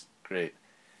music is just great.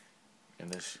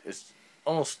 And it's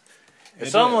almost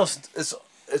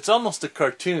a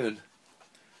cartoon.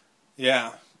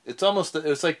 Yeah, it's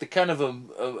like the kind of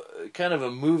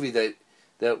a movie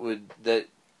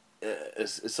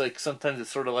it's like sometimes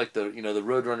it's sort of like the the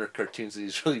Roadrunner cartoons,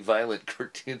 these really violent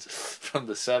cartoons from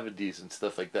the 70s and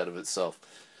stuff like that of itself,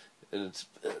 and it's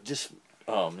just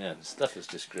stuff is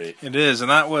just great. It is,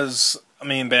 and that was, I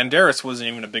mean, Banderas wasn't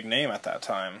even a big name at that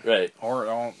time, right? Or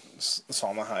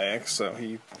Salma Hayek, so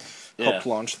he helped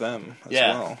launch them as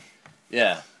well.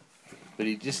 Yeah, but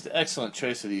he just excellent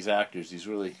choice of these actors. He's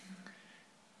really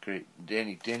great.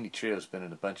 Danny Trejo's been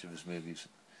in a bunch of his movies.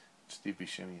 Steve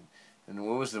Buscemi. And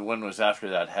what was the one was after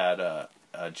that had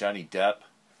Johnny Depp?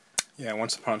 Yeah,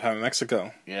 Once Upon a Time in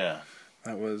Mexico. Yeah.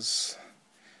 That was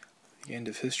the end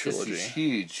of his trilogy. Just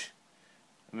huge,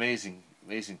 amazing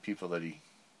people that he's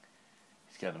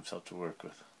got himself to work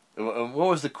with. What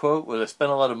was the quote? Was I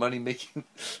spent a lot of money making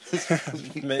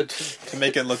to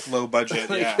make it look low budget?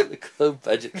 Yeah, low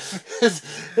budget.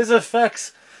 His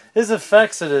effects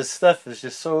and his stuff is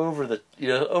just so over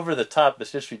the top.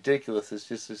 It's just ridiculous.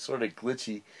 It's sort of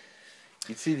glitchy.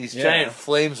 You see these giant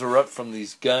flames erupt from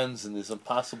these guns and these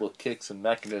impossible kicks and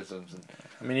mechanisms.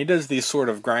 I mean, he does these sort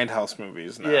of grindhouse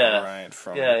movies now, right?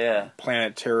 From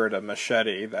Planet Terror to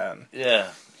Machete. Then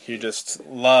he just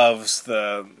loves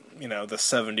the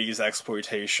 70s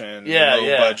exploitation,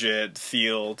 low budget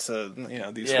feel to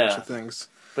these sorts of things.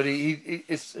 But he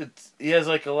has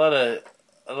like a lot of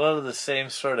the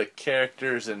same sort of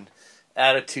characters and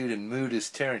attitude and mood as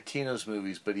Tarantino's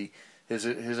movies, but his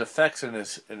effects and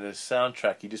his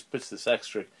soundtrack, he just puts this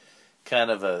extra kind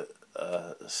of a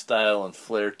style and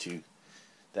flair to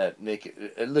that make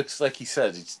it looks like he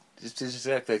says it's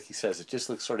exactly like he says. It just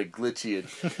looks sort of glitchy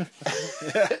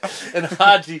and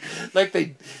Haji, like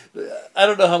I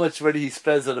don't know how much money he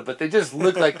spends on it, but they just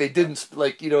look like they didn't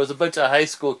it was a bunch of high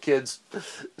school kids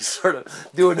sort of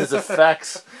doing his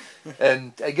effects.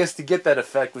 And I guess to get that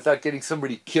effect without getting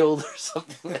somebody killed or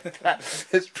something like that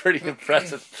is pretty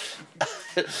impressive.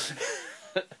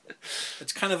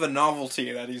 It's kind of a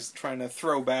novelty that he's trying to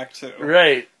throw back to.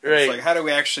 Right. It's like, how do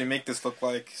we actually make this look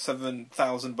like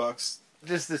 $7,000?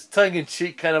 Just this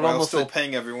tongue-in-cheek kind of almost still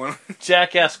paying everyone.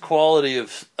 Jackass quality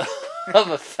of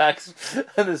effects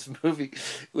in this movie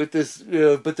with this,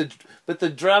 but the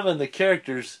drama and the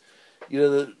characters,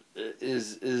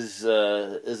 is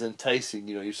enticing.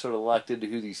 You're sort of locked into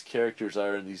who these characters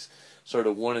are and these sort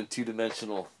of 1 and 2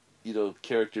 dimensional,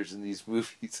 characters in these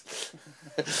movies.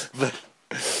 But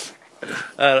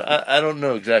I don't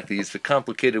know exactly. It's a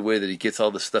complicated way that he gets all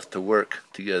this stuff to work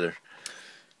together.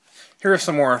 Here are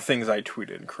some more things I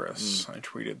tweeted, Chris. I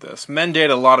tweeted this. Men date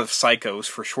a lot of psychos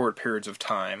for short periods of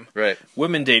time. Right.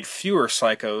 Women date fewer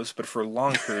psychos, but for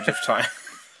long periods of time.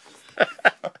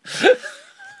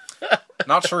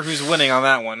 Not sure who's winning on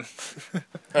that one.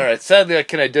 All right. Sadly, I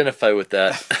can identify with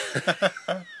that.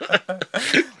 A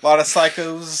lot of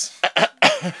psychos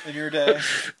in your day.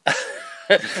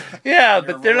 Yeah, Your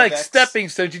but they're like Rolodex. stepping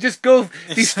stones.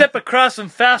 You step across them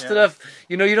fast Yeah. enough,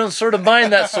 you don't sort of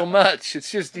mind that so much.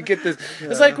 It's just, you get this,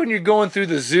 it's like when you're going through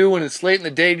the zoo and it's late in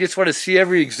the day, you just want to see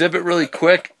every exhibit really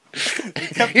quick.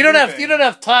 You don't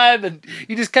have time, and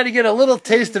you just kind of get a little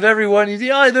taste of everyone. You see,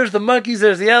 oh, there's the monkeys,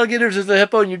 there's the alligators, there's the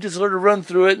hippo, and you just sort of run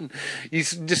through it, and you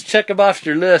just check them off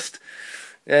your list.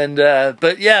 And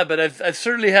but I've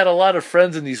certainly had a lot of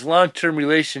friends in these long-term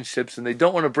relationships, and they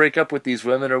don't want to break up with these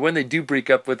women, or when they do break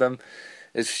up with them,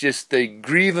 it's just they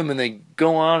grieve them and they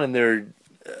go on, and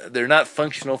they're not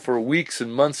functional for weeks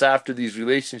and months after these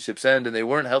relationships end, and they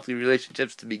weren't healthy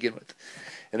relationships to begin with.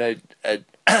 And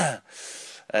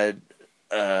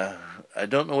I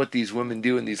don't know what these women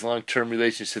do in these long-term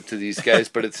relationships to these guys,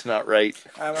 but it's not right.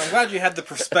 I'm glad you had the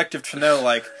perspective to know,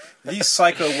 like, these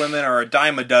psycho women are a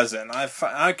dime a dozen.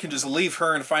 I can just leave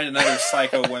her and find another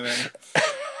psycho women.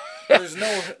 There's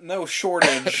no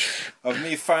shortage of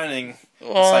me finding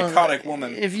a psychotic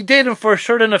woman. If you date them for a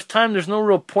short enough time, there's no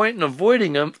real point in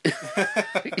avoiding them.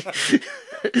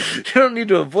 You don't need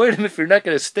to avoid them if you're not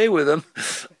going to stay with them.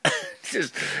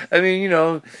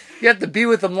 You have to be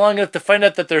with them long enough to find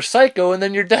out that they're psycho, and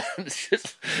then you're done. It's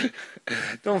just,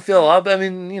 don't feel up.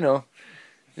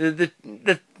 The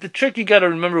trick you got to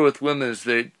remember with women is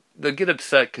they'll get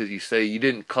upset because you say you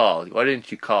didn't call. Why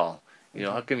didn't you call?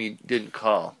 How come you didn't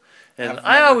call? And I've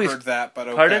never always heard that, but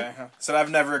okay. Pardon? Said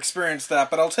I've never experienced that,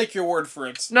 but I'll take your word for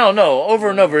it. No, over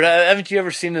and over. Haven't you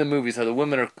ever seen in the movies how the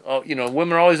women are,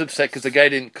 women are always upset because the guy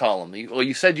didn't call them?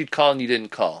 You said you'd call and you didn't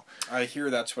call. I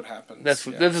hear that's what happens. This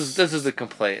is the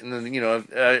complaint, and then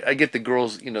I get the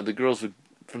girls. The girls would,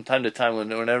 from time to time,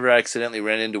 whenever I accidentally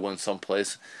ran into one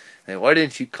someplace, and why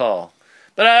didn't you call?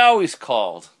 But I always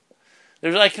called.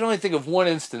 I can only think of one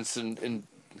instance in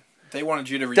they wanted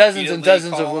you to dozens and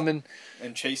dozens call of women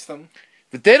and chase them.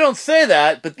 But they don't say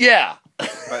that. But yeah.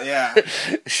 But yeah.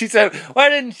 She said, "Why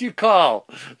didn't you call?"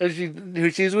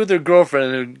 And she's with her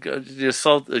girlfriend, and the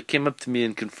assault came up to me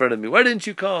and confronted me. "Why didn't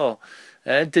you call?"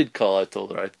 And I did call. I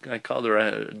told her. I called her.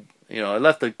 I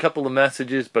left a couple of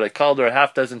messages, but I called her a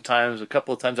half dozen times. A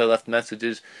couple of times I left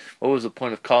messages. What was the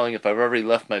point of calling if I've already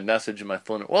left my message in my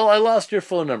phone number? Well, I lost your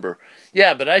phone number.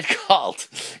 Yeah, but I called.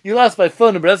 You lost my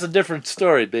phone number. That's a different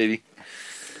story, baby.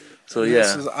 So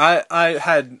yeah, I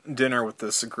had dinner with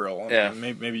this girl. Yeah,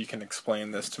 maybe you can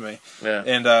explain this to me. Yeah,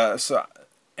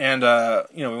 and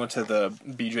we went to the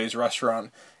BJ's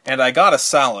restaurant, and I got a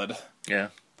salad. Yeah,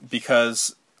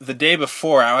 because the day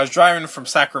before I was driving from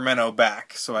Sacramento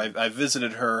back, so I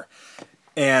visited her,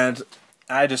 and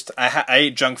I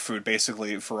ate junk food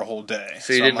basically for a whole day.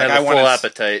 So you didn't have a full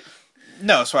appetite.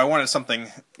 No, so I wanted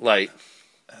something light.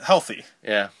 Healthy.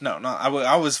 Yeah. No,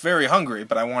 I was very hungry,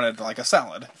 but I wanted like a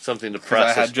salad. Something to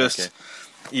process. I had just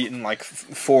eaten like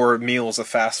 4 meals of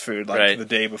fast food the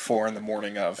day before and the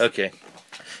morning of. Okay.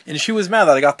 And she was mad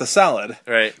that I got the salad.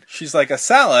 Right. She's like, a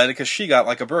salad because she got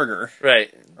like a burger.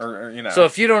 Right. Or So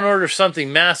if you don't order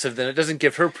something massive, then it doesn't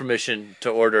give her permission to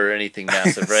order anything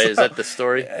massive, right? Is that the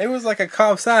story? It was like a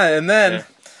Cobb salad, and then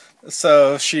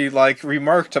so she like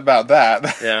remarked about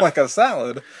that, like a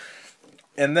salad.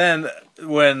 And then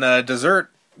when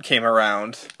dessert came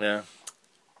around,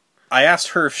 I asked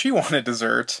her if she wanted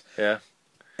dessert. Yeah.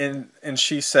 And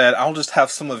she said, "I'll just have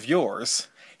some of yours."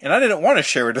 And I didn't want to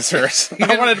share a dessert.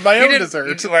 I wanted my own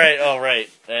dessert. Right. Oh, right.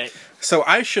 So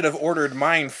I should have ordered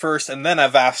mine first, and then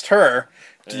I've asked her,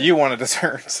 "Do you want a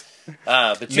dessert?"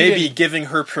 But maybe giving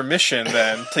her permission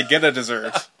then to get a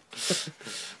dessert.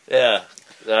 Yeah.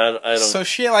 I don't. So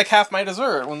she ate like half my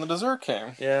dessert when the dessert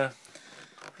came. Yeah.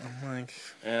 I'm like,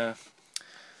 yeah.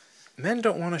 Men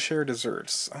don't want to share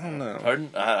desserts. I don't know.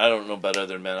 Pardon? I don't know about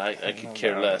other men. I could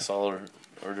care less. I'll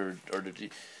order.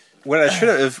 What I should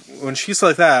have, when she's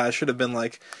like that, I should have been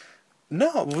like,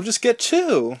 "No, we'll just get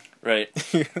 2." Right.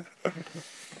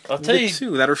 I'll tell you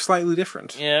 2 that are slightly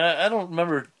different. Yeah, I don't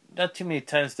remember. Not too many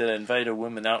times did I invite a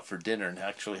woman out for dinner and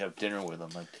actually have dinner with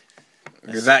them.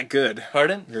 You're that good.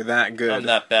 Pardon? You're that good. I'm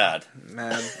that bad.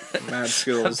 Mad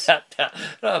skills. I'm that bad. I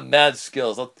don't have mad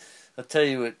skills. I'll tell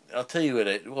you what.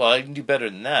 I can do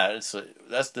better than that.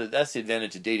 That's the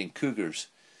advantage of dating cougars,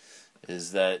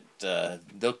 is that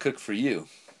they'll cook for you.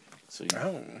 So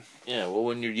yeah. Well,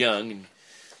 when you're young and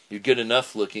you're good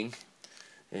enough looking,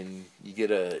 and you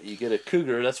get a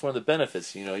cougar, that's one of the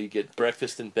benefits. You get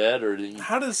breakfast in bed, or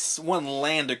how does one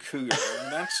land a cougar?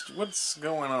 That's what's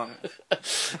going on.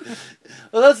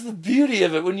 Well, that's the beauty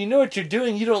of it. When you know what you're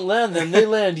doing, you don't land them; they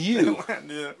land you.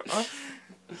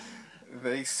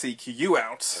 They seek you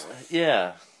out.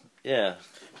 Yeah.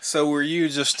 So were you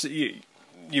just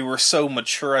you were so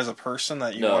mature as a person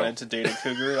that you No. wanted to date a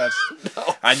cougar.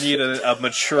 I need a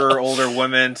mature older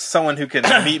woman, someone who can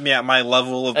meet me at my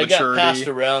level of I got maturity. passed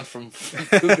around from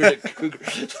cougar to cougar.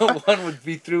 The one would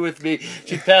be through with me.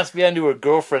 She'd pass me on to her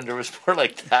girlfriend, or was more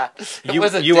like that. It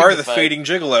wasn't You are the dignified. fading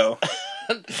gigolo.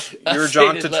 I You're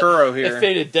John faded Turturro It here.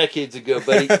 faded decades ago,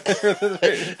 buddy.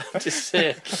 I'm just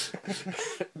saying.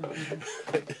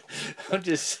 I'm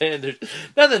just saying. There's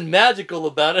nothing magical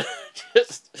about it.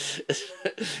 Just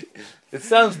it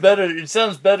sounds better. It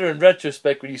sounds better in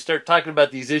retrospect when you start talking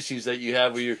about these issues that you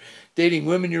have, where you're dating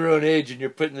women your own age and you're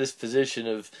put in this position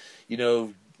of, you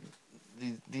know,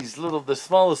 these little, the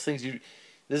smallest things.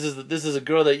 This is a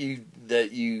girl that you.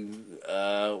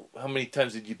 How many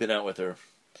times had you been out with her?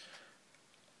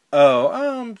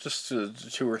 Oh, just 2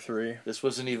 or 3. This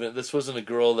wasn't a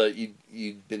girl that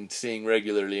you'd been seeing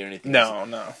regularly or anything. No.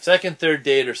 Second, third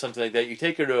date or something like that. You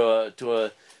take her to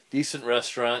a decent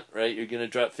restaurant, right? You're gonna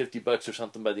drop $50 or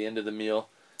something by the end of the meal.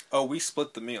 Oh, we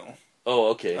split the meal. Oh,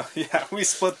 okay. Yeah, we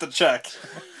split the check.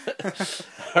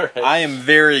 All right. I am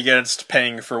very against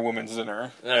paying for women's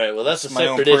dinner. All right. Well, that's a My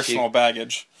own separate personal issue.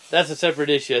 baggage. That's a separate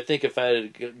issue. I think if I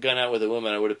had gone out with a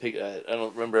woman, I would have picked. I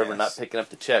don't remember ever not picking up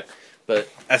the check. But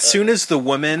As soon as the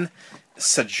woman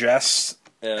suggests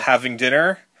yeah, having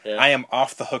dinner, Yeah. I am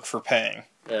off the hook for paying.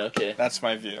 yeah, okay. That's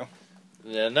my view.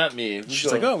 Yeah, not me.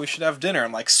 She's like, oh, we should have dinner.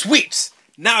 I'm like, sweet!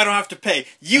 Now I don't have to pay.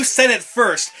 You said it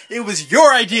first. It was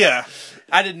your idea.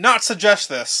 I did not suggest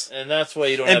this. And that's why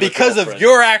you don't. And have a because of girlfriend.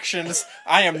 your actions,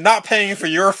 I am not paying for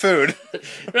your food.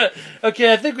 Right.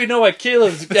 Okay, I think we know why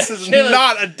Caleb's. This is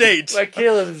not a date. Why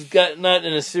Caleb's not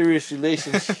in a serious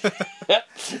relationship.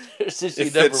 There's issue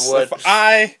If, number one. if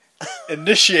I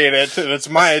initiate it and it's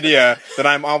my idea, then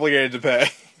I'm obligated to pay.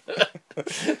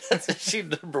 That's issue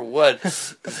number one.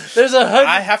 There's 100.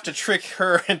 I have to trick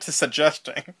her into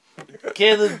suggesting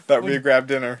Caleb, that we grab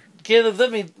dinner. Caleb,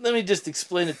 let me just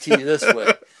explain it to you this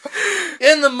way.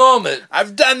 In the moment,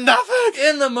 I've done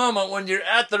nothing. when you're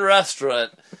at the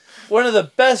restaurant, one of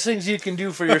the best things you can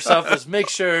do for yourself is make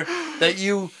sure that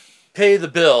you pay the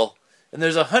bill. And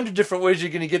there's 100 different ways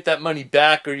you're going to get that money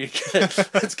back, or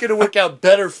it's going to work out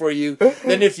better for you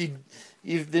than if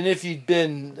you'd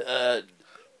been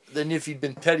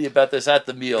petty about this at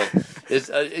the meal. It's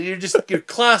you're just your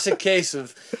classic case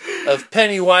of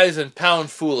penny wise and pound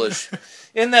foolish.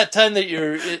 In that time that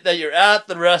you're at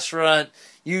the restaurant,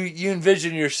 you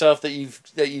envision yourself that you've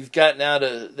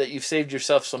saved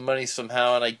yourself some money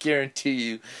somehow, and I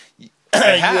guarantee you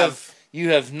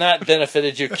have not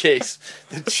benefited your case.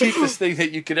 The cheapest thing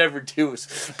that you could ever do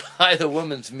is buy the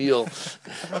woman's meal.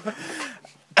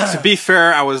 To be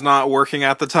fair, I was not working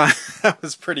at the time. I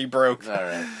was pretty broke. All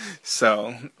right.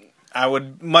 So I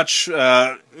would I'm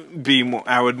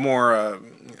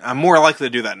more likely to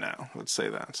do that now. Let's say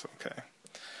that's okay.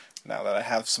 Now that I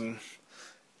have some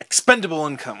expendable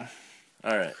income,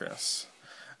 All right. Chris.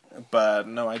 But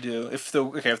no, I do. If the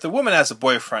woman has a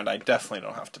boyfriend, I definitely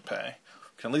don't have to pay.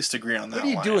 We can at least agree on that. What are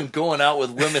you line. doing going out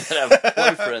with women that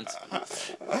have boyfriends?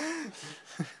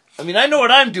 I mean, I know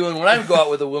what I'm doing when I go out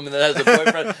with a woman that has a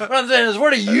boyfriend. What I'm saying is,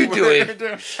 what are you doing?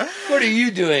 What are you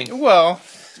doing? Well,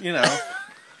 you know.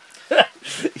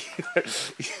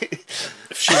 If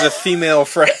she's a female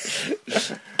friend.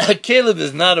 Caleb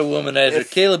is not a womanizer.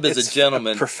 Caleb is a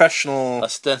gentleman. Professional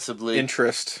Ostensibly.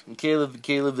 interest. And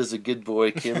Caleb is a good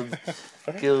boy. Caleb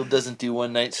doesn't do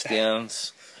one night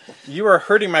stands. You are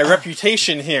hurting my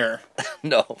reputation here.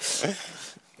 No.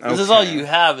 This is all you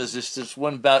have, is just this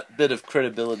one bit of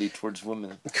credibility towards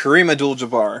women. Kareem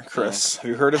Abdul-Jabbar, Chris. Have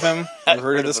you heard of him? Have you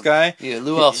heard of this guy? Yeah,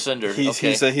 Lou Alcindor.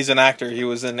 He's an actor. He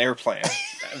was in Airplane.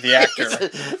 The actor.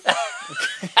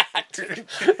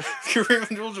 Kareem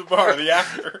Abdul-Jabbar, the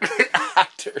actor.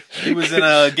 He was in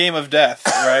a Game of Death,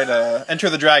 right? Enter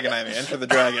the Dragon, Enter the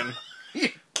Dragon.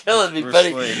 Killing me, Bruce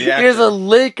buddy. Lee, the actor. He's a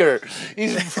Laker.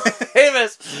 He's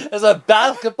famous as a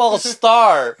basketball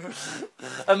star.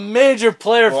 A major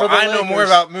player for the Lakers. I know more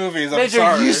about movies. I'm Major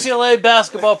sorry. UCLA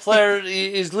basketball player.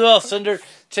 He's Lou Alcindor.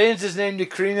 Changed his name to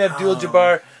Kareem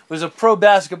Abdul-Jabbar. Was a pro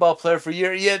basketball player for a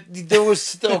year. Yet there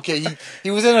was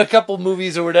he was in a couple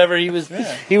movies or whatever. He was.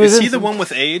 He was. Is in he the one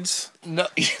with AIDS? No,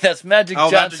 that's Magic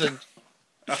Johnson.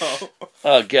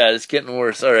 Oh God, it's getting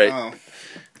worse. All right. Oh.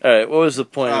 All right, what was the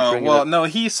point of bringing well, up? no,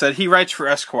 he said he writes for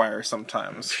Esquire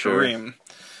sometimes. Sure. Kareem,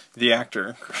 the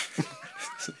actor.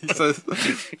 He says,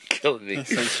 Killing me.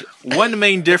 one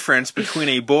main difference between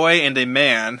a boy and a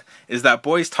man is that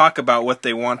boys talk about what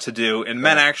they want to do, and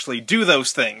men actually do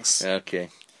those things. Okay.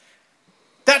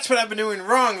 That's what I've been doing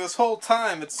wrong this whole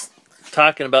time.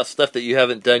 Talking about stuff that you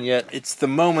haven't done yet. It's the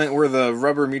moment where the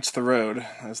rubber meets the road,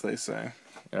 as they say.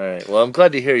 All right. Well, I'm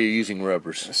glad to hear you're using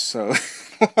rubbers. So,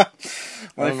 I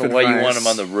don't know why you want them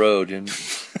on the road, and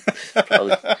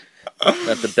probably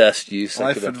not the best use.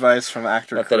 Life advice from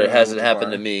actor. Not that it hasn't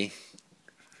happened to me.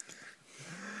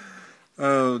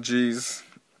 Oh, jeez.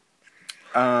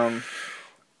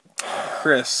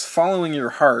 Chris, following your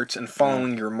heart and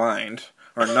following your mind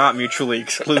are not mutually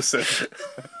exclusive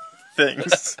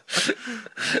things.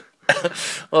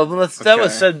 Well, that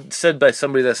was said by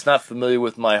somebody that's not familiar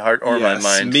with my heart or my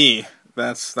mind. Me.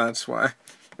 That's why.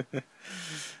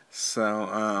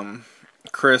 So,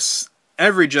 Chris,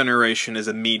 every generation is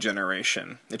a me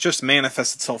generation. It just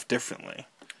manifests itself differently.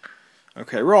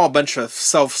 Okay, we're all a bunch of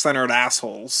self-centered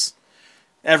assholes.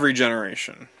 Every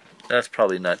generation. That's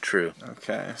probably not true.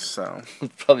 Okay, so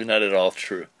probably not at all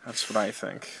true. That's what I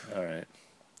think. All right.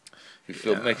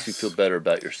 It makes you feel better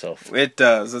about yourself. It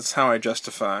does. That's how I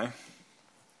justify.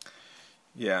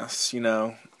 Yes,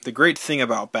 the great thing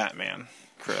about Batman,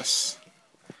 Chris,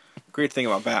 great thing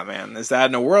about Batman is that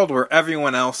in a world where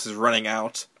everyone else is running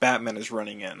out, Batman is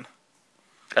running in.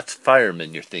 That's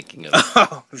fireman you're thinking of.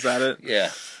 Oh, is that it?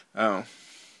 Yeah. Oh,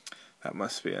 that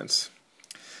must be it.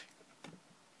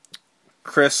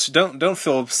 Chris, don't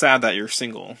feel sad that you're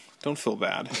single. Don't feel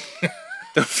bad.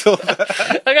 Don't feel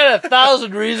bad. I got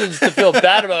 1,000 reasons to feel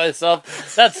bad about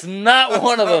myself. That's not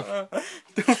one of them.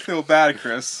 Don't feel bad,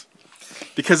 Chris.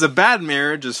 Because a bad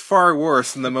marriage is far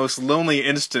worse than the most lonely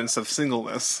instance of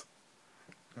singleness.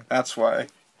 That's why.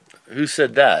 Who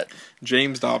said that?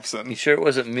 James Dobson. You sure it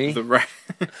wasn't me? Right.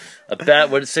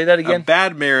 Say that again? A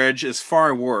bad marriage is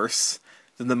far worse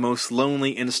than the most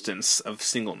lonely instance of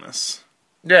singleness.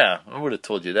 Yeah, I would have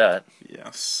told you that.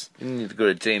 Yes. You need to go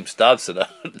to James Dobson.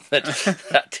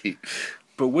 That to you.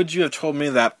 But would you have told me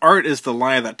that art is the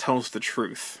lie that tells the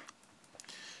truth?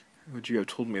 Would you have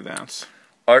told me that?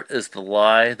 Art is the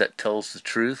lie that tells the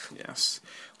truth? Yes.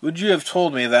 Would you have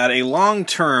told me that a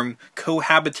long-term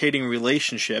cohabitating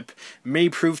relationship may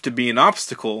prove to be an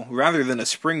obstacle rather than a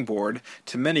springboard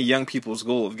to many young people's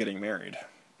goal of getting married?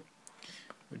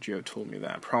 Would you have told me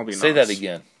that? Probably not. Say that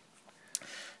again.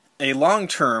 A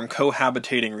long-term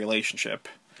cohabitating relationship.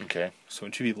 Okay. So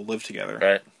when two people live together.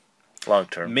 Right.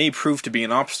 Long-term. May prove to be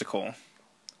an obstacle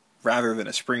rather than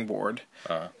a springboard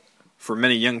for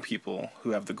many young people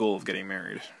who have the goal of getting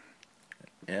married.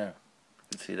 Yeah.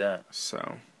 Could see that.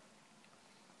 So.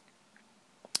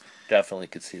 Definitely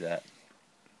could see that.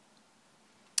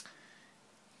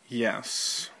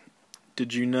 Yes.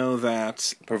 Did you know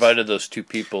that... Provided those two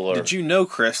people are... Did you know,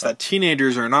 Chris, that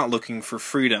teenagers are not looking for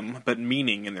freedom, but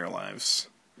meaning in their lives?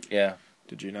 Yeah.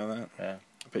 Did you know that? Yeah.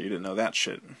 I bet you didn't know that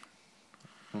shit.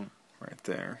 Right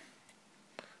there.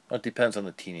 Well, it depends on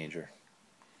the teenager.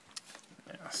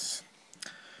 Yes.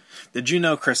 Did you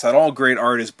know, Chris, that all great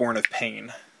art is born of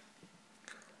pain?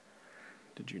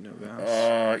 Did you know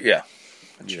that? Yeah.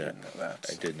 I didn't know that.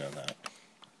 I did know that.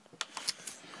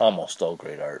 Almost all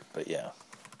great art, but yeah.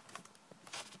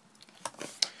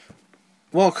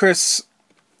 Well, Chris,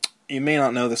 you may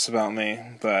not know this about me,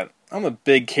 but I'm a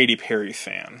big Katy Perry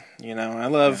fan. I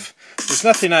love... Yeah. There's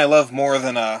nothing I love more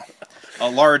than a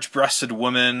large-breasted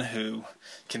woman who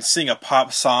can sing a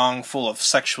pop song full of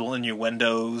sexual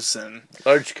innuendos and...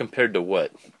 Large compared to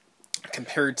what?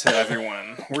 Compared to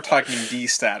everyone. We're talking D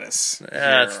status.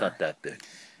 It's not that big.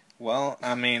 Well,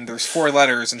 I mean, there's 4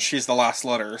 letters, and she's the last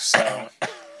letter, so...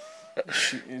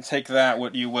 take that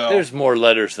what you will. There's more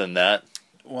letters than that.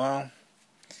 Well...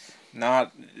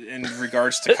 Not in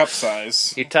regards to cup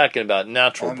size. You're talking about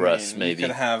natural breasts, maybe. You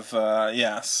could have,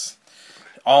 yes.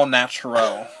 All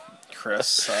natural,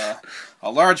 Chris. A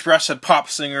large-breasted pop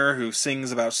singer who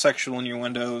sings about sexual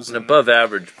innuendos. And above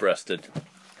average breasted.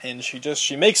 And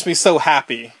she makes me so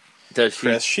happy. Does she?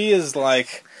 Chris, she is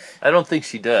like... I don't think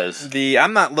she does.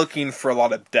 I'm not looking for a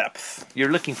lot of depth.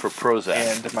 You're looking for Prozac.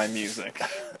 And my music.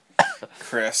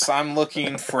 Chris, I'm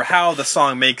looking for how the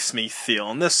song makes me feel,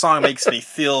 and this song makes me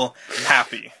feel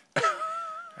happy. And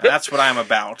that's what I'm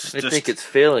about. I think it's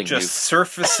failing you. Just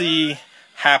surfacey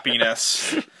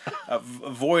happiness,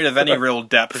 void of any real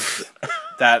depth.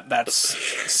 That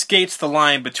skates the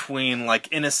line between like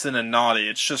innocent and naughty.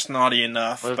 It's just naughty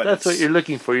enough. Well, if but that's what you're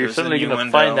looking for, you're certainly going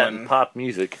to find that in pop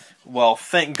music. Well,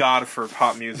 thank God for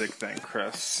pop music, then,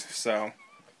 Chris. So.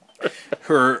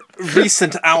 Her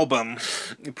recent album,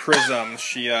 Prism,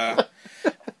 she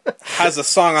has a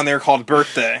song on there called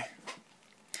Birthday.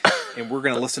 And we're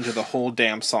going to listen to the whole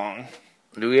damn song.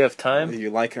 Do we have time? Whether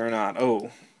you like it or not. Oh,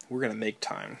 we're going to make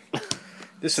time.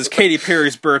 This is Katy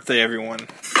Perry's Birthday, everyone.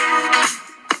 I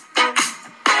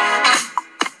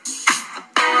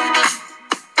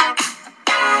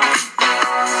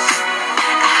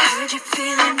heard you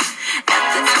feeling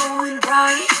nothing's going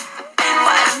right.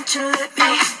 Why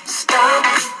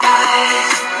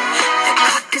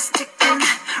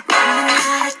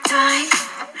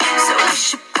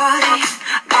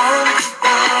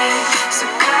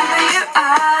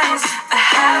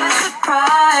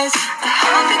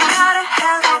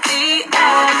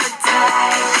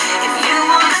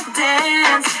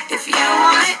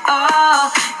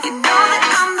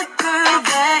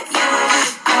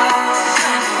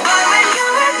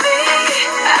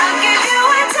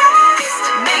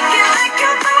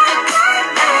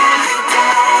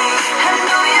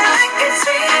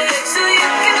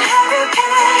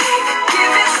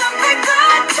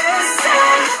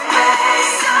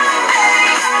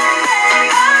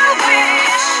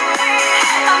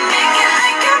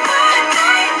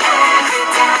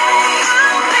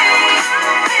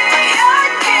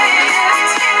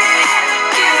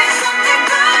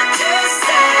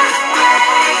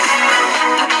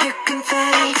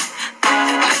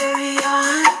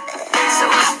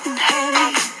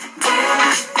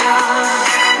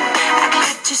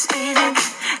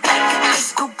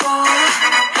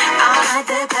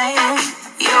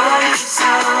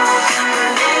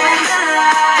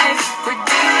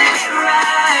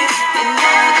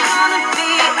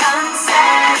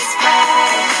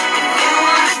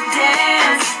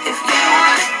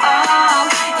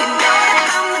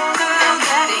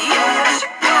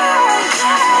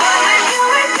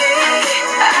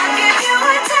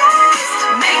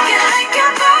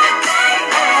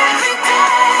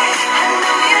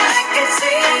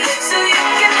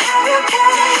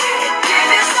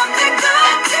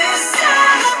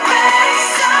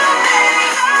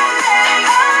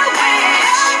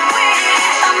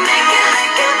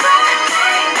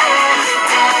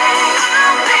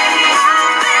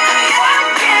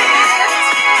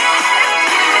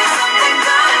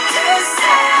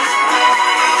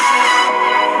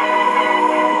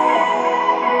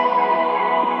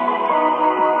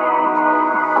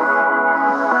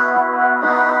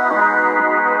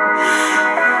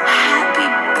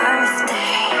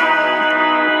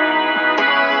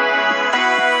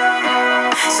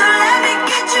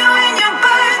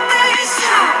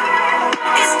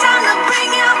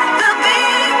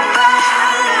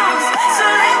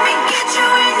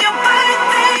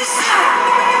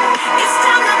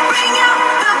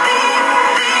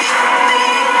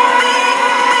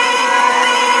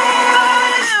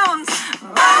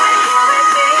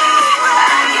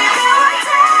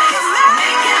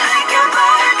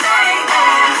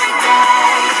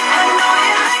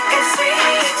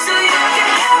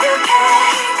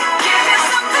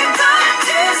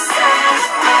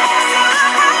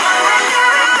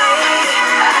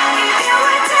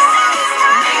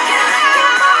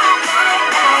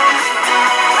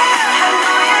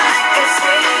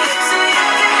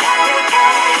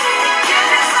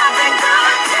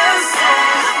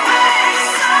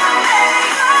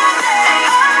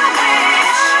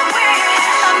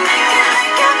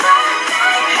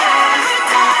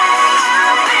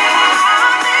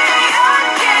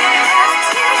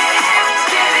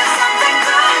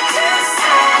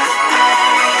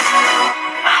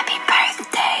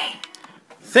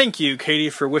Thank you, Katie,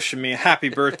 for wishing me a happy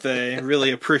birthday.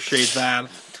 Really appreciate that.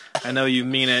 I know you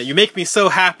mean it. You make me so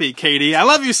happy, Katie. I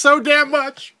love you so damn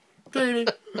much,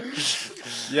 Katie.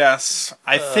 Yes,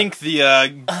 I think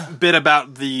the bit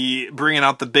about the bringing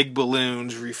out the big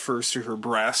balloons refers to her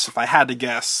breasts. If I had to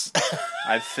guess,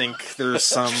 I think there's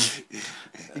some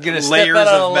layers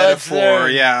of metaphor.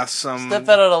 Yeah, Step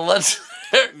out on a ledge.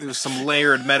 There's some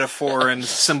layered metaphor and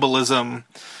symbolism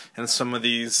in some of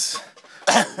these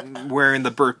wearing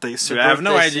the birthday suit. I have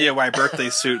no idea why birthday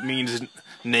suit means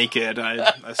naked.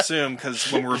 I assume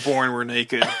because when we're born, we're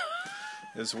naked.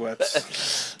 Is what.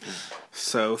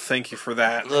 So thank you for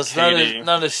that. Well, it's Katie.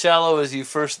 not as shallow as you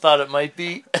first thought it might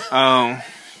be. Oh.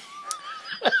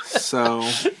 So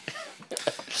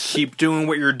keep doing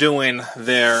what you're doing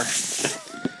there.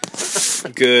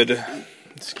 Good.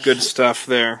 It's good stuff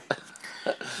there.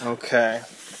 Okay.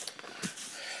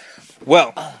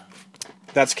 Well,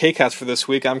 that's K-Cast for this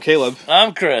week. I'm Caleb.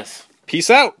 I'm Chris. Peace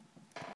out.